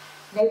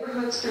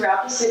 Neighborhoods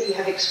throughout the city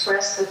have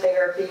expressed that they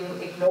are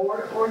being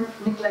ignored or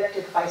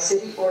neglected by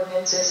city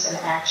ordinances and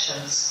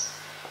actions.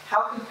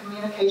 How can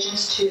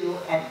communications to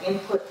and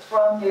input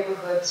from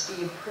neighborhoods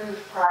be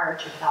improved prior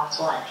to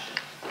council action?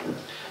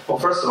 Well,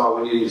 first of all,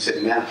 we need a new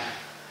city manager.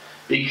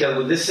 Because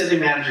when this city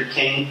manager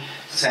came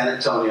to San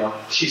Antonio,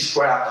 she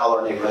scrapped all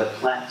our neighborhood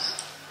plans.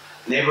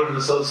 Neighborhood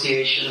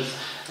associations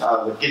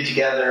would get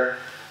together,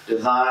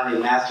 design a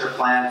master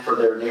plan for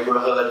their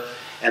neighborhood,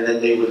 and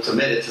then they would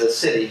submit it to the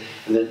city,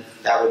 and then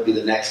that would be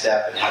the next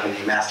step in having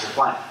a master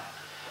plan.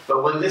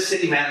 But when this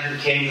city manager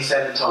came to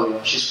San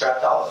Antonio, she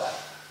scrapped all of that.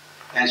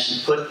 And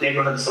she put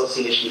neighborhood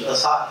associations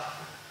aside.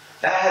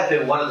 That has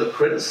been one of the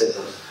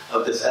criticisms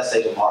of this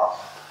Essay Tomorrow.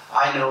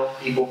 I know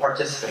people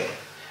participated.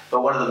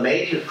 But one of the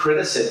major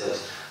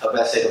criticisms of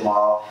Essay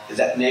Tomorrow is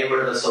that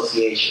neighborhood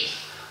associations,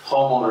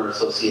 homeowner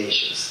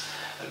associations,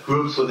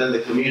 groups within the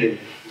community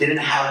didn't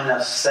have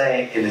enough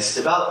say in its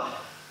development.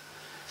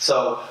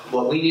 So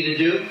what we need to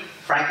do,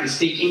 frankly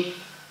speaking,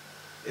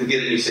 is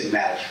get a new city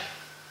manager.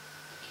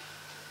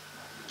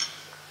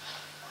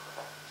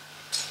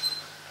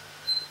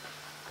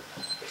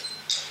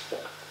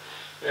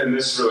 And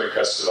this really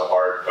cuts to the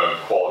heart of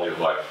quality of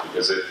life,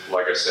 because it,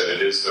 like I said,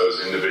 it is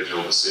those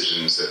individual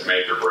decisions that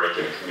make or break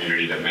a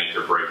community, that make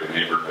or break a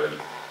neighborhood.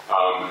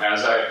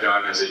 As I have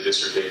done as a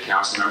District 8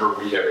 council member,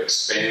 we have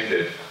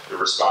expanded the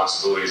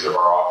responsibilities of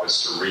our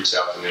office to reach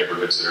out to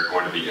neighborhoods that are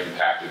going to be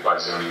impacted by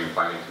zoning and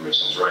planning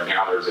commissions. Right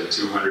now there's a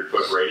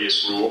 200-foot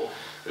radius rule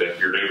that if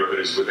your neighborhood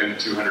is within a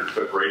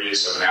 200-foot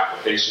radius of an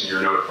application,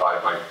 you're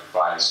notified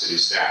by city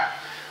staff.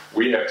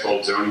 We have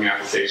told zoning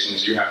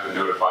applications you have to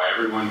notify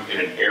everyone in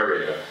an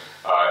area,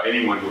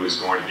 anyone who is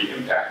going to be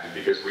impacted,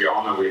 because we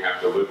all know we have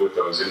to live with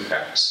those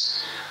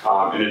impacts.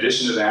 In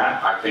addition to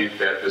that, I think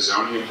that the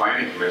Zoning and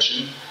Planning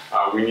Commission,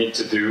 we need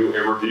to do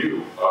a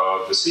review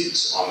of the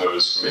seats on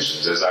those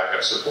commissions, as I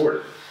have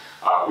supported.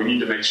 We need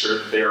to make sure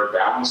that they are a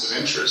balance of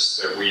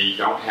interests, that we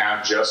don't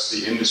have just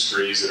the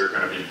industries that are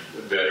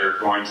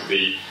going to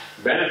be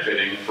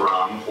benefiting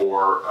from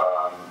or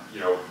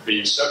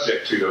being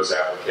subject to those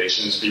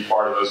applications be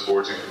part of those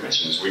boards and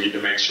commissions. We need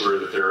to make sure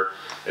that there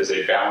is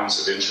a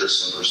balance of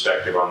interest and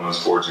perspective on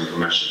those boards and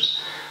commissions.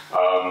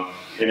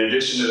 In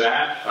addition to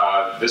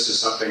that, this is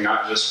something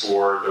not just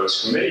for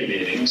those committee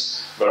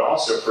meetings, but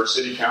also for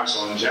City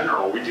Council in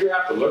general. We do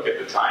have to look at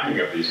the timing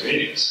of these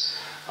meetings.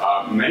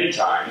 Many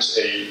times,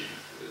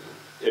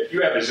 if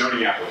you have a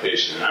zoning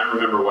application, and I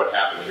remember what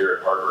happened here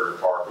at Hardberger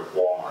Park with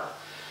Walmart,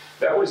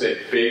 that was a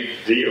big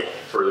deal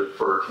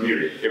for a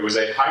community. It was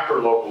a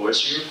hyper-local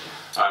issue.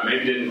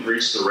 Maybe didn't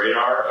reach the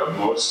radar of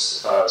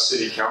most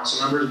city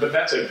council members, but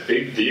that's a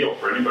big deal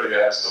for anybody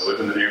that has to live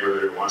in the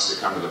neighborhood and wants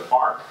to come to the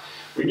park.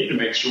 We need to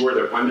make sure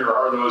that when there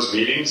are those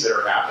meetings that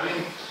are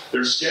happening,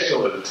 they're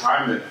scheduled at a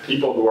time that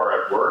people who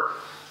are at work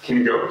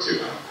can go to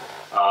them.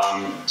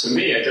 To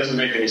me, it doesn't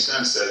make any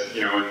sense that,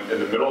 in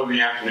the middle of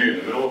the afternoon, in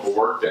the middle of a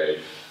work day,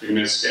 you're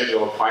going to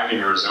schedule a planning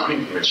or a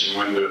zoning commission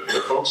when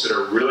the folks that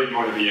are really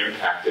going to be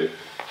impacted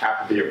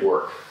have to be at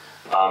work.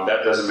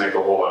 That doesn't make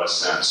a whole lot of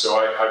sense. So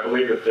I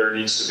believe that there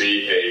needs to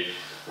be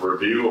a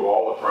review of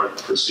all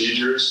the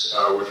procedures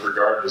with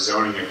regard to the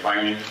zoning and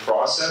planning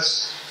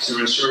process to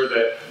ensure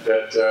that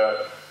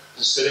the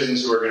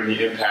citizens who are going to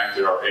be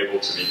impacted are able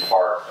to be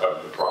part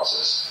of the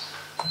process.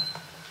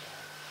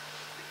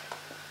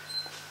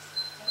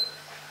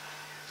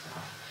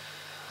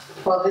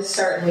 Well, this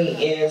certainly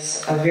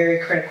is a very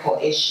critical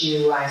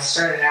issue. I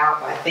started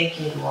out by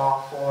thanking you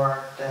all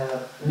for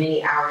the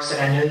many hours that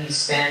I know you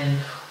spend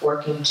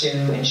working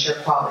to ensure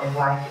quality of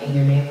life in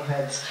your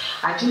neighborhoods.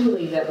 I do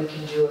believe that we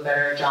can do a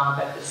better job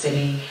at the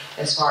city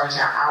as far as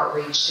our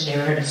outreach to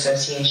neighborhood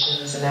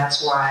associations, and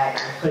that's why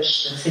I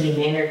pushed the city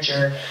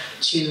manager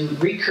to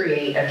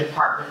recreate a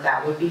department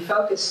that would be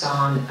focused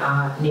on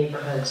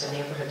neighborhoods and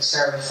neighborhood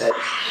services.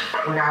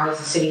 When I was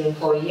a city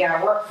employee,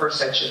 I worked for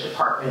such a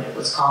department. It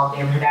was called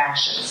Neighborhood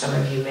Action. Some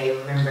of you may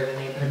remember the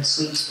Neighborhood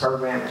Suites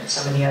program and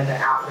some of the other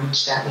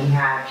outreach that we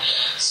had.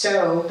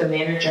 So the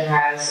manager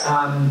has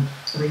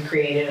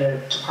recreated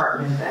a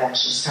department that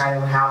she's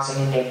titled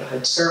Housing and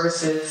Neighborhood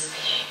Services,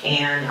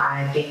 and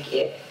I think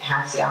it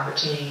has the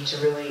opportunity to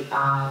really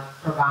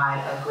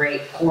provide a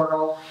great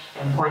portal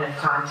and point of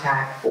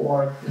contact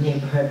for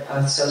neighborhood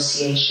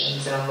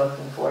associations, and I'm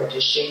looking forward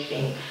to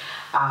shaping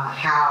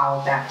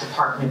how that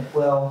department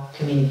will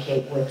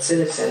communicate with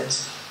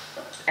citizens.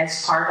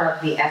 As part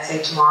of the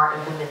SA Tomorrow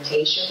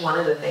implementation, one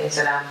of the things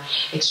that I'm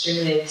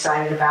extremely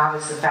excited about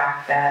is the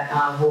fact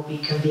that we'll be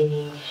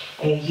convening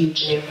a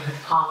huge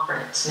neighborhood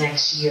conference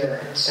next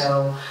year. And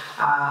so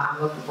I'm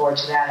looking forward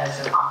to that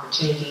as an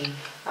opportunity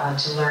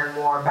to learn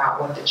more about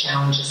what the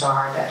challenges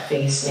are that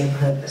face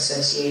neighborhood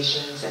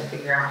associations and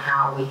figure out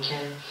how we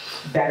can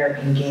better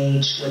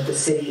engage with the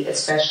city,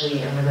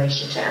 especially in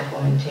relation to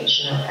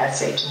implementation of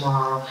SA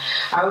Tomorrow.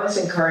 I always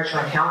encourage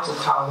my council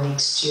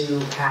colleagues to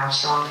have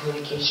strong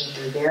communication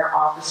through their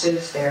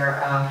offices.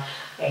 They're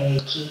a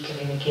key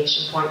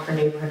communication point for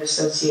neighborhood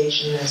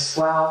association as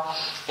well.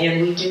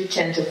 And we do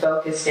tend to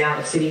focus down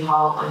at City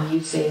Hall on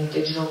using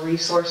digital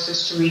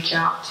resources to reach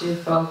out to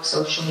folks,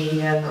 social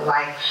media and the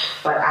like.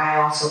 But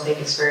I also think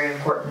it's very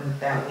important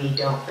that we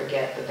don't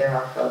forget that there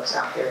are folks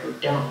out there who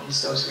don't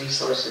use those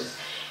resources.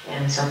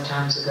 And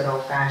sometimes a good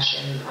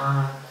old-fashioned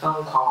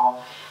phone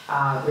call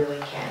really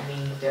can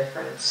mean the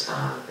difference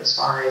as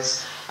far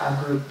as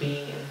a group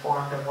being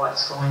informed of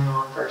what's going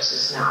on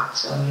versus not.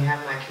 So you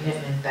have my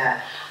commitment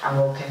that I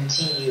will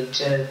continue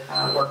to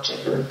work to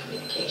improve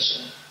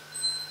communication.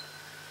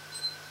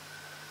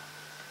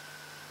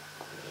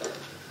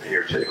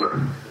 Mayor Taylor,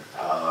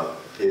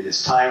 it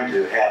is time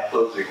to have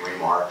closing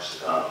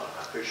remarks.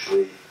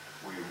 Officially,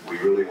 we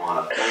really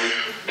want to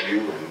thank you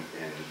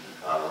and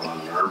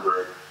Ron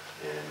Nirenberg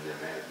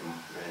and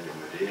Manuel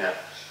Medina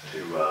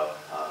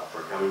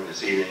for coming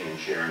this evening and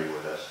sharing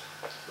with us.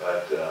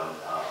 But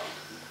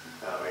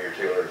Mayor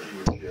Taylor, if you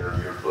would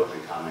share your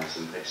closing comments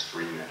in the next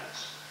 3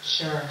 minutes.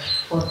 Sure.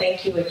 Well,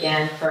 thank you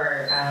again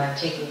for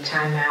taking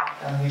time out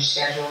of your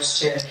schedules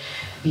to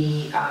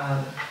be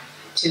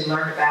to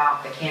learn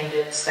about the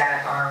candidates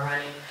that are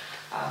running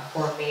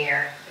for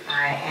mayor.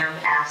 I am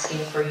asking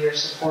for your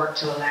support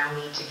to allow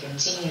me to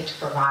continue to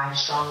provide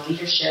strong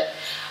leadership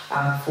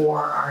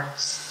for our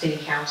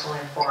city council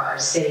and for our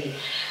city.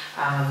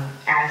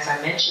 As I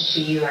mentioned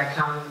to you, I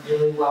come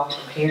really well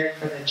prepared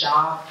for the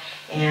job,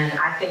 and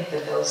I think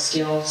that those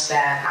skills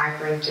that I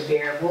bring to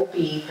bear will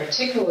be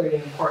particularly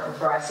important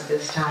for us at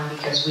this time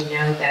because we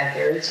know that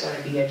there is going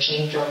to be a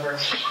changeover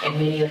in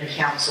many of the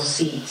council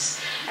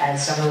seats,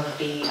 as some of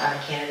the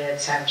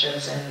candidates have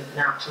chosen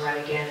not to run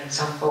again and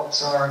some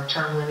folks are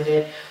term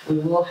limited. We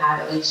will have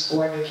at least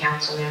 4 new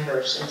council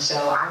members, and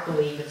so I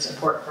believe it's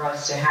important for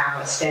us to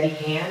have a steady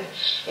hand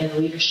in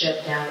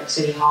leadership down at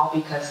City Hall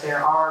because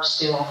there are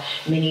still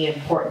many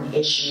important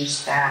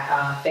issues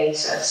that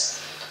face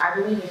us. I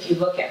believe if you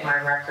look at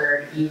my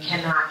record, you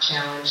cannot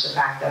challenge the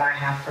fact that I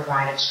have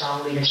provided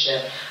strong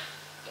leadership.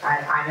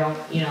 I don't,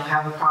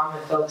 have a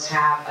problem if folks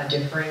have a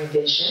differing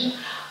vision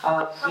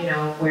of,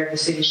 where the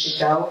city should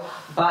go,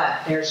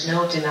 but there's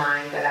no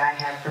denying that I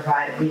have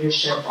provided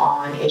leadership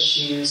on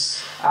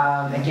issues,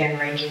 again,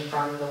 ranging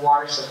from the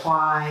water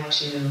supply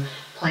to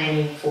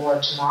planning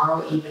for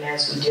tomorrow, even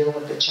as we deal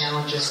with the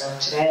challenges of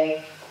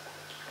today,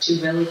 to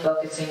really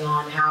focusing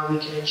on how we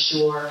can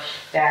ensure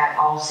that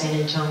all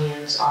San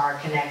Antonians are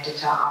connected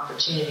to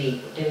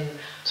opportunity. We didn't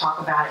talk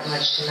about it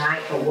much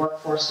tonight, but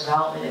workforce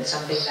development is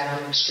something that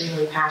I'm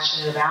extremely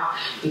passionate about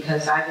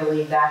because I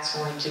believe that's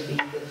going to be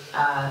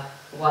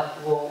what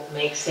will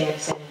make San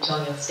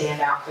Antonio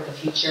stand out for the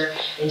future,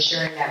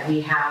 ensuring that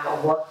we have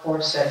a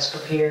workforce that's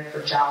prepared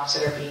for jobs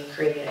that are being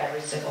created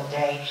every single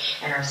day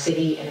in our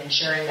city, and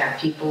ensuring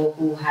that people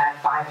who have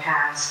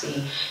bypassed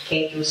the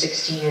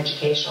K-16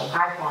 educational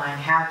pipeline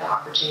have the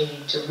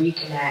opportunity to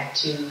reconnect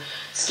to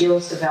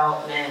skills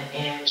development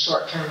and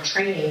short-term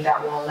training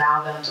that will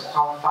allow them to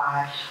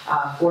qualify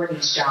for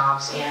these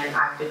jobs. And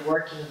I've been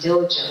working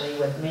diligently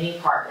with many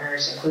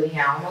partners, including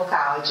Alamo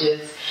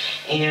colleges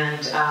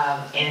and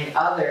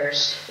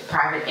others, the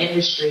private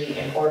industry,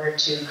 in order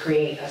to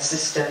create a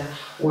system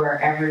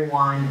where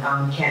everyone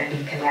can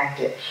be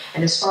connected.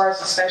 And as far as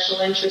the special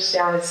interest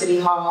down at City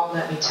Hall,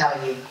 let me tell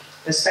you,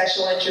 The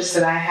special interest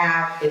that I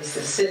have is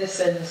the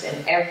citizens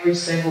in every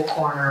single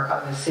corner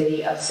of the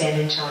city of San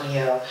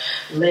Antonio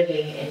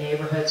living in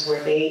neighborhoods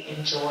where they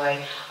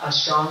enjoy a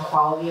strong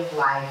quality of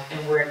life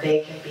and where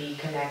they can be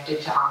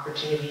connected to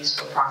opportunities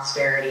for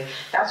prosperity.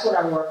 That's what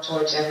I work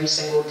towards every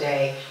single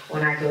day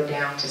when I go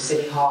down to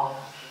City Hall.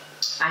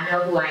 I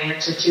know who I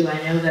answer to.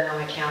 I know that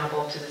I'm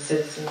accountable to the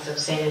citizens of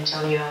San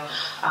Antonio.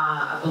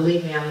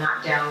 Believe me, I'm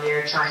not down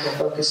there trying to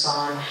focus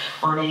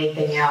on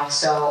anything else.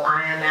 So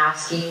I am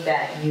asking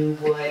that you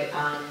would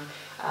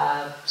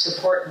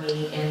support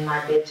me in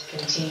my bid to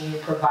continue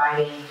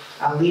providing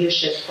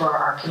leadership for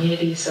our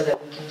community so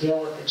that we can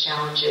deal with the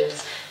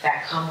challenges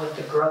that come with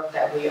the growth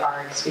that we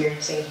are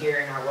experiencing here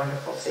in our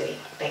wonderful city.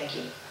 Thank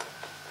you.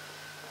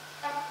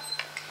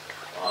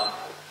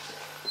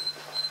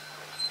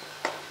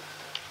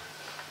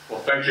 Well,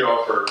 thank you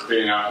all for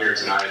being out here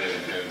tonight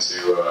and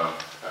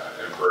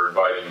for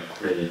inviting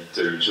me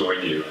to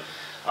join you.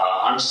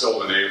 I'm still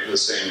the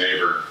same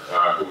neighbor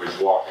who was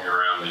walking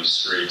around these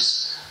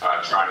streets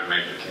trying to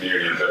make the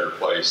community a better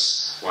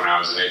place when I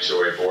was an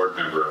HOA board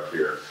member up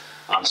here.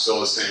 I'm still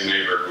the same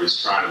neighbor who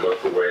is trying to look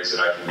for ways that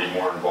I can be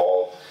more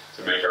involved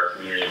to make our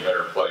community a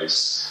better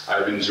place.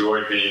 I've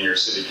enjoyed being your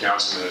city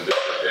councilman in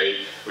District 8.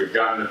 We've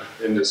gotten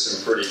into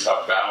some pretty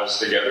tough battles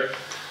together.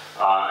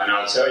 And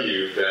I'll tell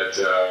you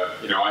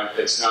that,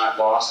 it's not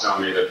lost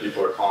on me that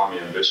people are calling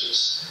me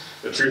ambitious.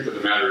 The truth of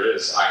the matter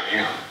is I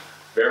am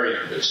very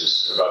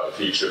ambitious about the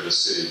future of the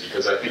city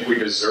because I think we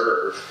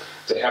deserve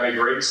to have a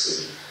great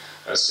city,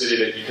 a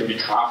city that you can be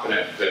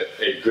confident that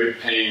a good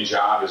paying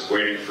job is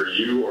waiting for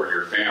you or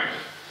your family,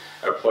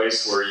 a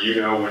place where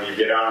you know when you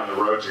get out on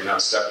the road you're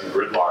not stuck in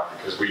gridlock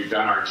because we've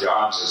done our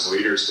jobs as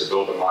leaders to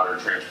build a modern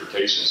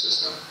transportation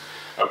system,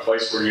 a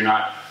place where you're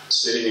not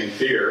sitting in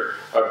fear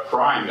of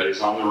crime that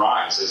is on the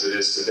rise as it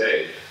is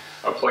today,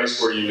 a place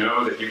where you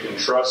know that you can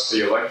trust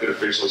the elected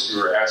officials who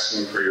are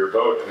asking for your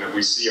vote and that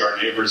we see our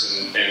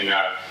neighbors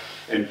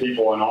and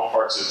people in all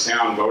parts of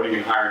town voting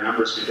in higher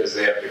numbers because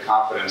they have the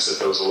confidence that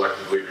those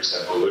elected leaders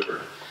have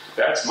delivered.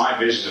 That's my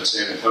vision of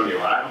San Antonio,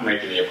 and I don't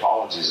make any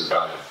apologies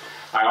about it.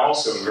 I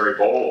also am very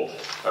bold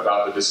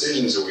about the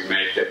decisions that we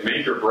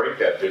make or break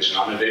that vision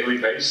on a daily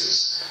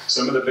basis.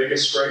 Some of the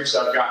biggest scrapes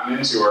I've gotten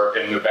into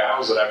and the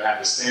battles that I've had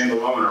to stand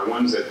alone are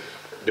ones that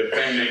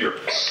defend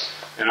neighborhoods.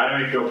 And I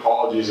make no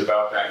apologies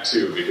about that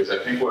too, because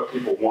I think what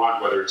people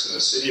want, whether it's in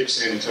the city of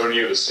San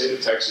Antonio, the state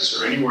of Texas,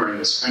 or anywhere in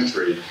this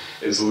country,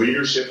 is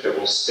leadership that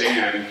will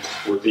stand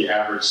with the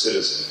average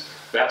citizen.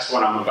 That's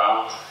what I'm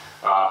about.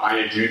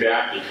 I do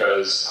that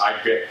because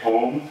I get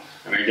home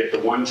and I get the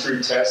one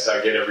true test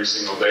I get every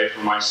single day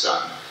from my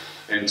son.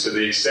 And to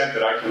the extent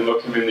that I can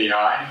look him in the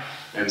eye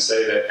and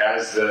say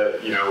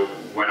that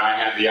when I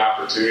had the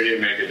opportunity to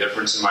make a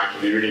difference in my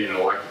community in an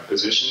elected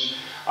position,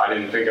 I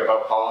didn't think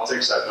about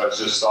politics. I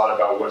just thought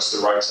about what's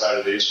the right side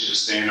of the issue to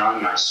stand on,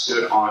 and I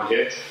stood on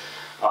it.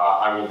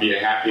 I will be a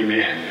happy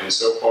man. And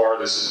so far,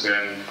 this has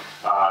been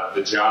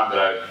the job that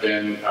I've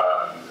been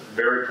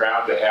very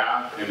proud to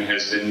have, and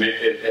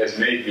it has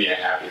made me a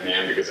happy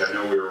man because I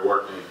know we were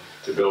working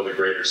to build a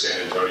greater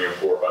San Antonio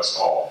for us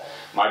all.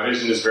 My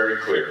vision is very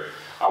clear.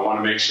 I want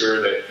to make sure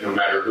that no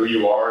matter who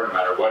you are, no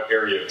matter what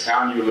area of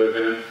town you live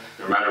in,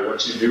 no matter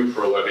what you do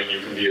for a living,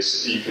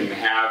 you can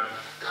have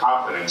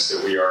confidence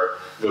that we are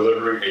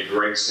delivering a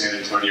great San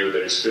Antonio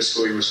that is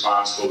fiscally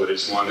responsible, that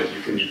is one that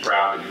you can be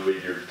proud that you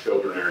leave your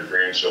children and your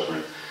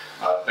grandchildren.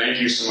 Thank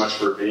you so much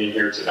for being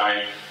here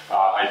tonight.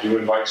 I do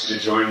invite you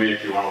to join me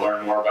if you want to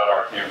learn more about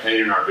our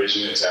campaign and our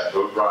vision. It's at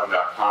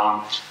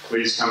voterun.com.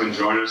 Please come and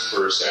join us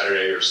for a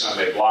Saturday or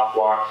Sunday block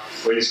walk.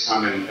 Please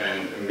come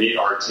and meet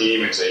our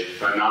team. It's a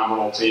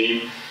phenomenal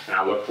team, and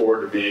I look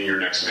forward to being your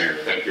next mayor.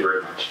 Thank you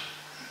very much.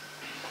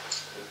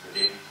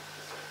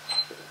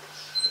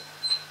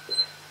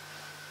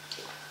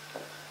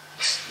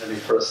 Let me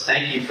first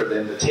thank you for the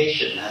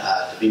invitation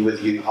to be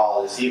with you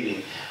all this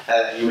evening.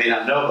 You may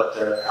not know, but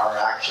there are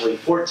actually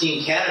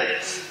 14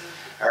 candidates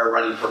are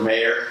running for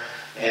mayor,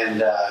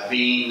 and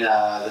being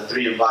the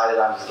three invited,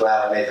 I'm just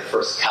glad I made the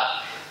first cut.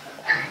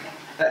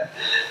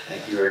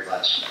 Thank you very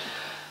much.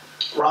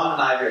 Ron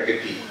and I are very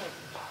good people,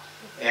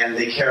 and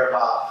they care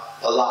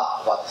a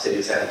lot about the city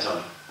of San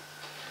Antonio.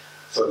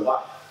 So do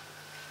I.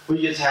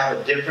 We just have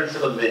a difference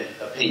of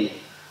opinion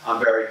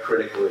on very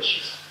critical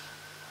issues.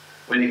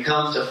 When it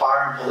comes to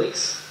fire and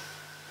police,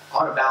 I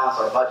want to balance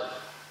our budget,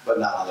 but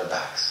not on their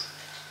backs.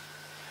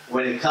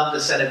 When it comes to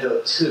Senate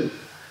Bill 2,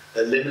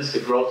 that limits the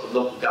growth of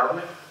local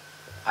government,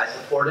 I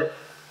support it,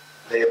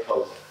 they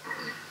oppose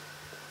it.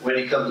 When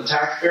it comes to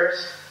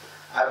taxpayers,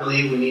 I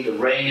believe we need to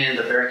rein in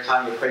the Barry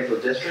County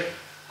Appraisal District,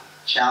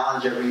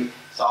 challenge every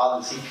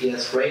solid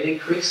CPS rate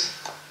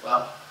increase.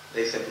 Well,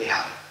 they simply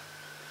haven't.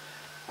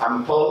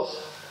 I'm opposed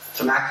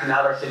to maxing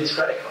out our city's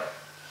credit card.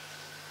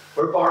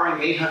 We're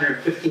borrowing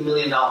 $850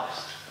 million.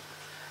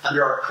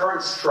 Under our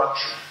current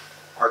structure,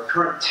 our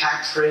current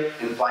tax rate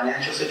and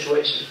financial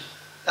situation,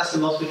 that's the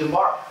most we can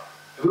borrow.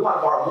 If we want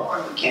to borrow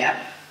more, we can,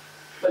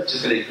 but it's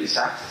just going to increase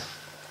taxes.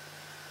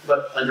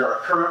 But under our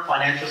current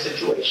financial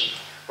situation,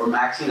 we're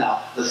maxing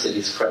out the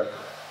city's credit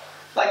card.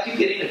 Like you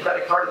getting a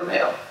credit card in the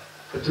mail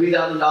for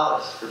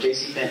 $3,000 for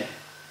JCPenney.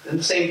 Then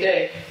the same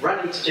day,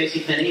 running to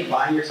JCPenney and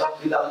buying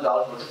yourself $3,000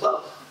 worth of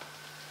clothes.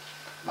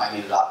 Might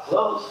need a lot of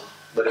clothes,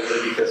 but it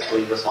would be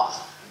fiscally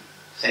responsible.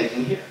 Same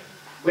thing here.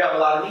 We have a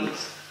lot of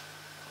needs,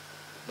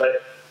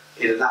 but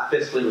it is not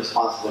fiscally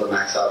responsible to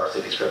max out our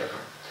city's credit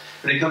card.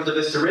 When it comes to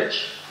Vista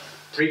Ridge,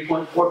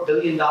 $3.4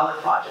 billion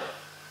project.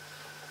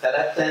 That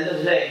at the end of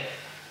the day,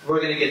 we're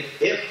going to get,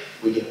 if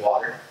we get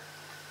water,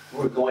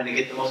 we're going to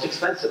get the most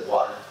expensive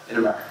water in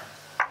America.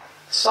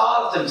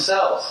 SAWS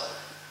themselves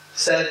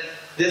said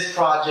this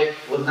project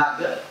was not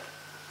good,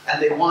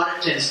 and they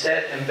wanted to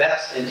instead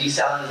invest in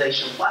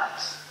desalination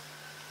plants.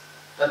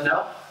 But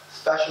no,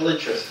 special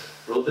interest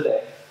ruled the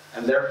day,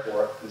 and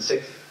therefore, in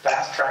the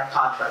fast-track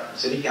contract from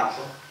City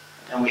Council,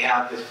 and we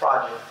have this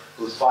project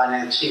whose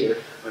financier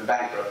went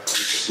bankrupt in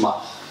 6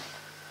 months.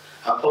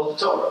 I opposed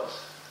the toll roads.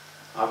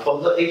 I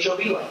opposed the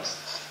HOV lanes.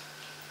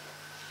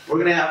 We're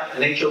going to have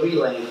an HOV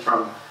lane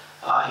from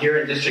here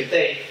in District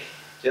 8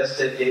 just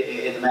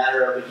in a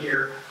matter of a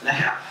year and a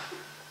half.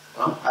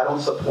 Well, I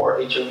don't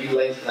support HOV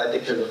lanes because I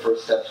think they're the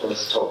first step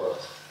towards the toll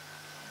roads.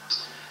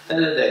 At the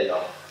end of the day,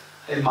 though,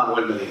 I'm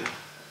Manuel Medina.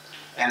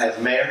 And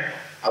as mayor,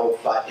 I will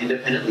provide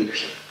independent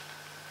leadership.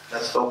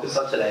 Let's focus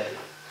on today,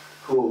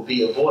 who will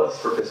be a voice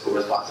for fiscal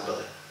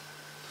responsibility.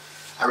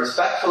 I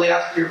respectfully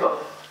ask for your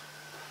vote.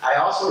 I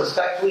also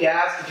respectfully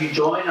ask if you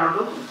join our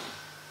movement,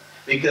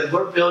 because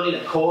we're building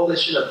a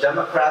coalition of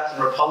Democrats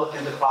and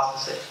Republicans across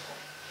the state.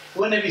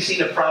 When have you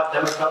seen a proud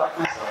Democrat like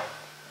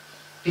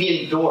myself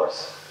be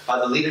endorsed by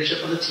the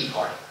leadership of the Tea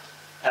Party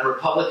and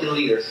Republican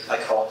leaders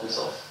like Carlton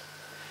Souls?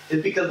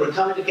 It's because we're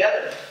coming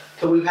together,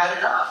 because we've had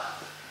enough.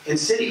 In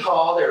City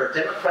Hall, there are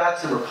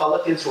Democrats and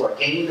Republicans who are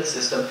gaming the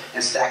system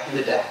and stacking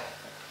the deck.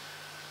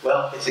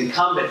 Well, it's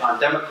incumbent on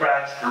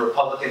Democrats and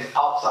Republicans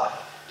outside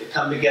to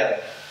come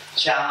together,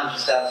 challenge the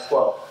status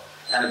quo,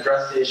 and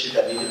address the issues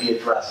that need to be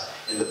addressed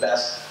in the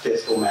best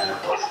fiscal manner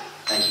possible.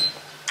 Thank you.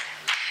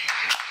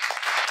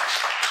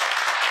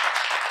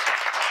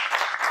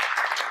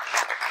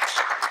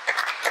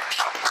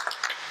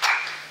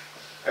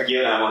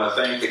 Again, I want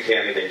to thank the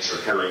candidates for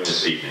coming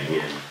this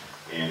evening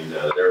and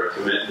their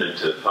commitment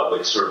to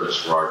public service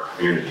for our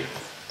community.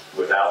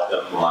 Without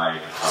them,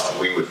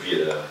 we would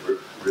be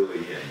really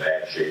in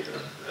bad shape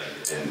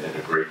and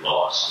a great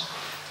loss.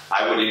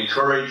 I would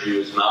encourage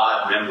you as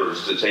NOD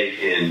members to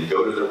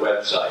go to their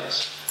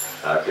websites,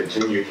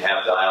 continue to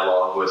have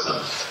dialogue with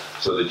them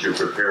so that you're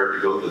prepared to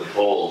go to the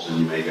polls and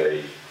you make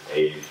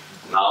a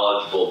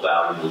knowledgeable,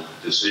 valuable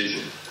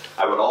decision.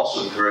 I would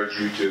also encourage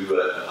you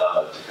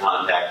to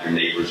contact your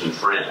neighbors and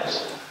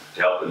friends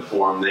to help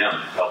inform them,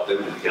 help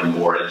them to become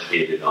more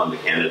educated on the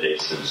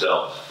candidates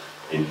themselves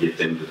and get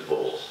them to the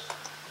polls.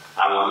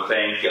 I want to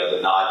thank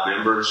the NOD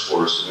members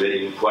for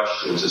submitting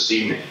questions this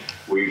evening.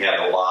 We've had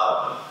a lot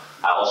of them.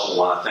 I also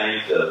want to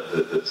thank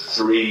the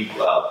 3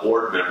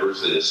 board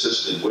members that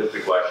assisted with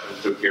the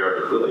questions, took care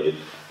of it really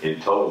in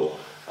total,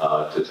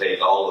 to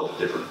take all of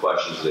the different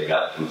questions they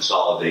got,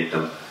 consolidate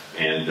them,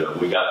 and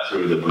we got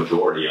through the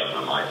majority of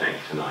them, I think,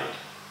 tonight.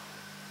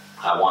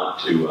 I want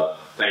to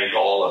thank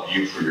all of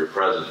you for your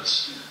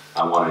presence.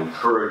 I want to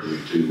encourage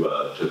you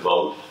to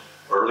vote.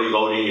 Early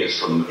voting is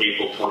from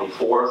April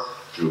 24th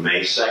through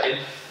May 2nd,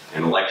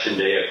 and Election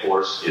Day, of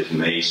course, is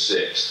May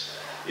 6th.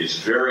 It's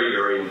very,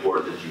 very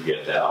important that you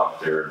get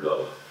out there and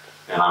vote.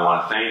 And I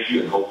want to thank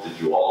you and hope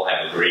that you all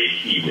have a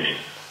great evening.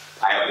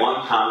 I have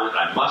one comment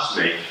I must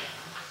make,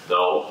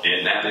 though,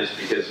 and that is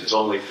because it's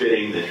only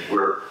fitting that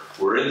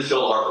we're in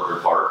Phil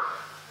Hardberger Park.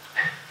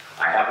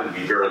 I happen to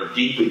be very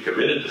deeply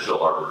committed to Phil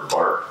Hardberger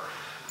Park.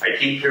 I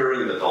keep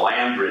hearing that the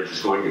land bridge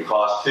is going to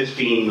cost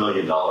 $15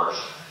 million.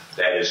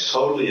 That is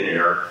totally in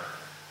error.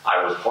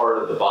 I was part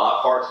of the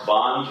Parks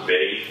Bond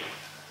Committee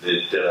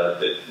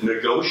that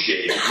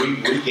negotiated.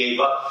 We gave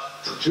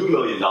up $2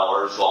 million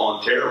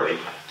voluntarily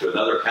to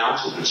another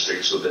council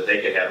district so that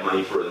they could have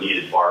money for a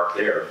needed park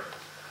there.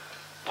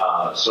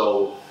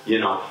 So,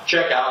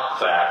 check out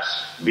the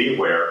facts, be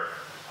aware.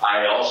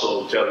 I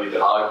also tell you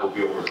that I will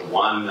be over to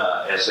one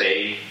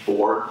SA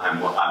board.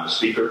 I'm a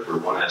speaker for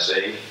one SA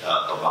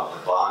about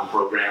the bond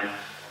program.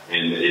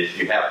 And if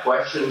you have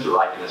questions or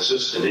I can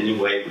assist in any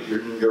way with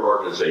your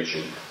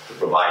organization to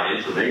provide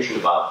information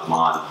about the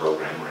bond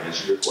program or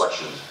answer your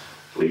questions,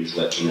 please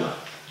let me know.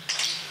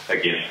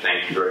 Again,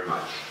 thank you very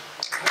much.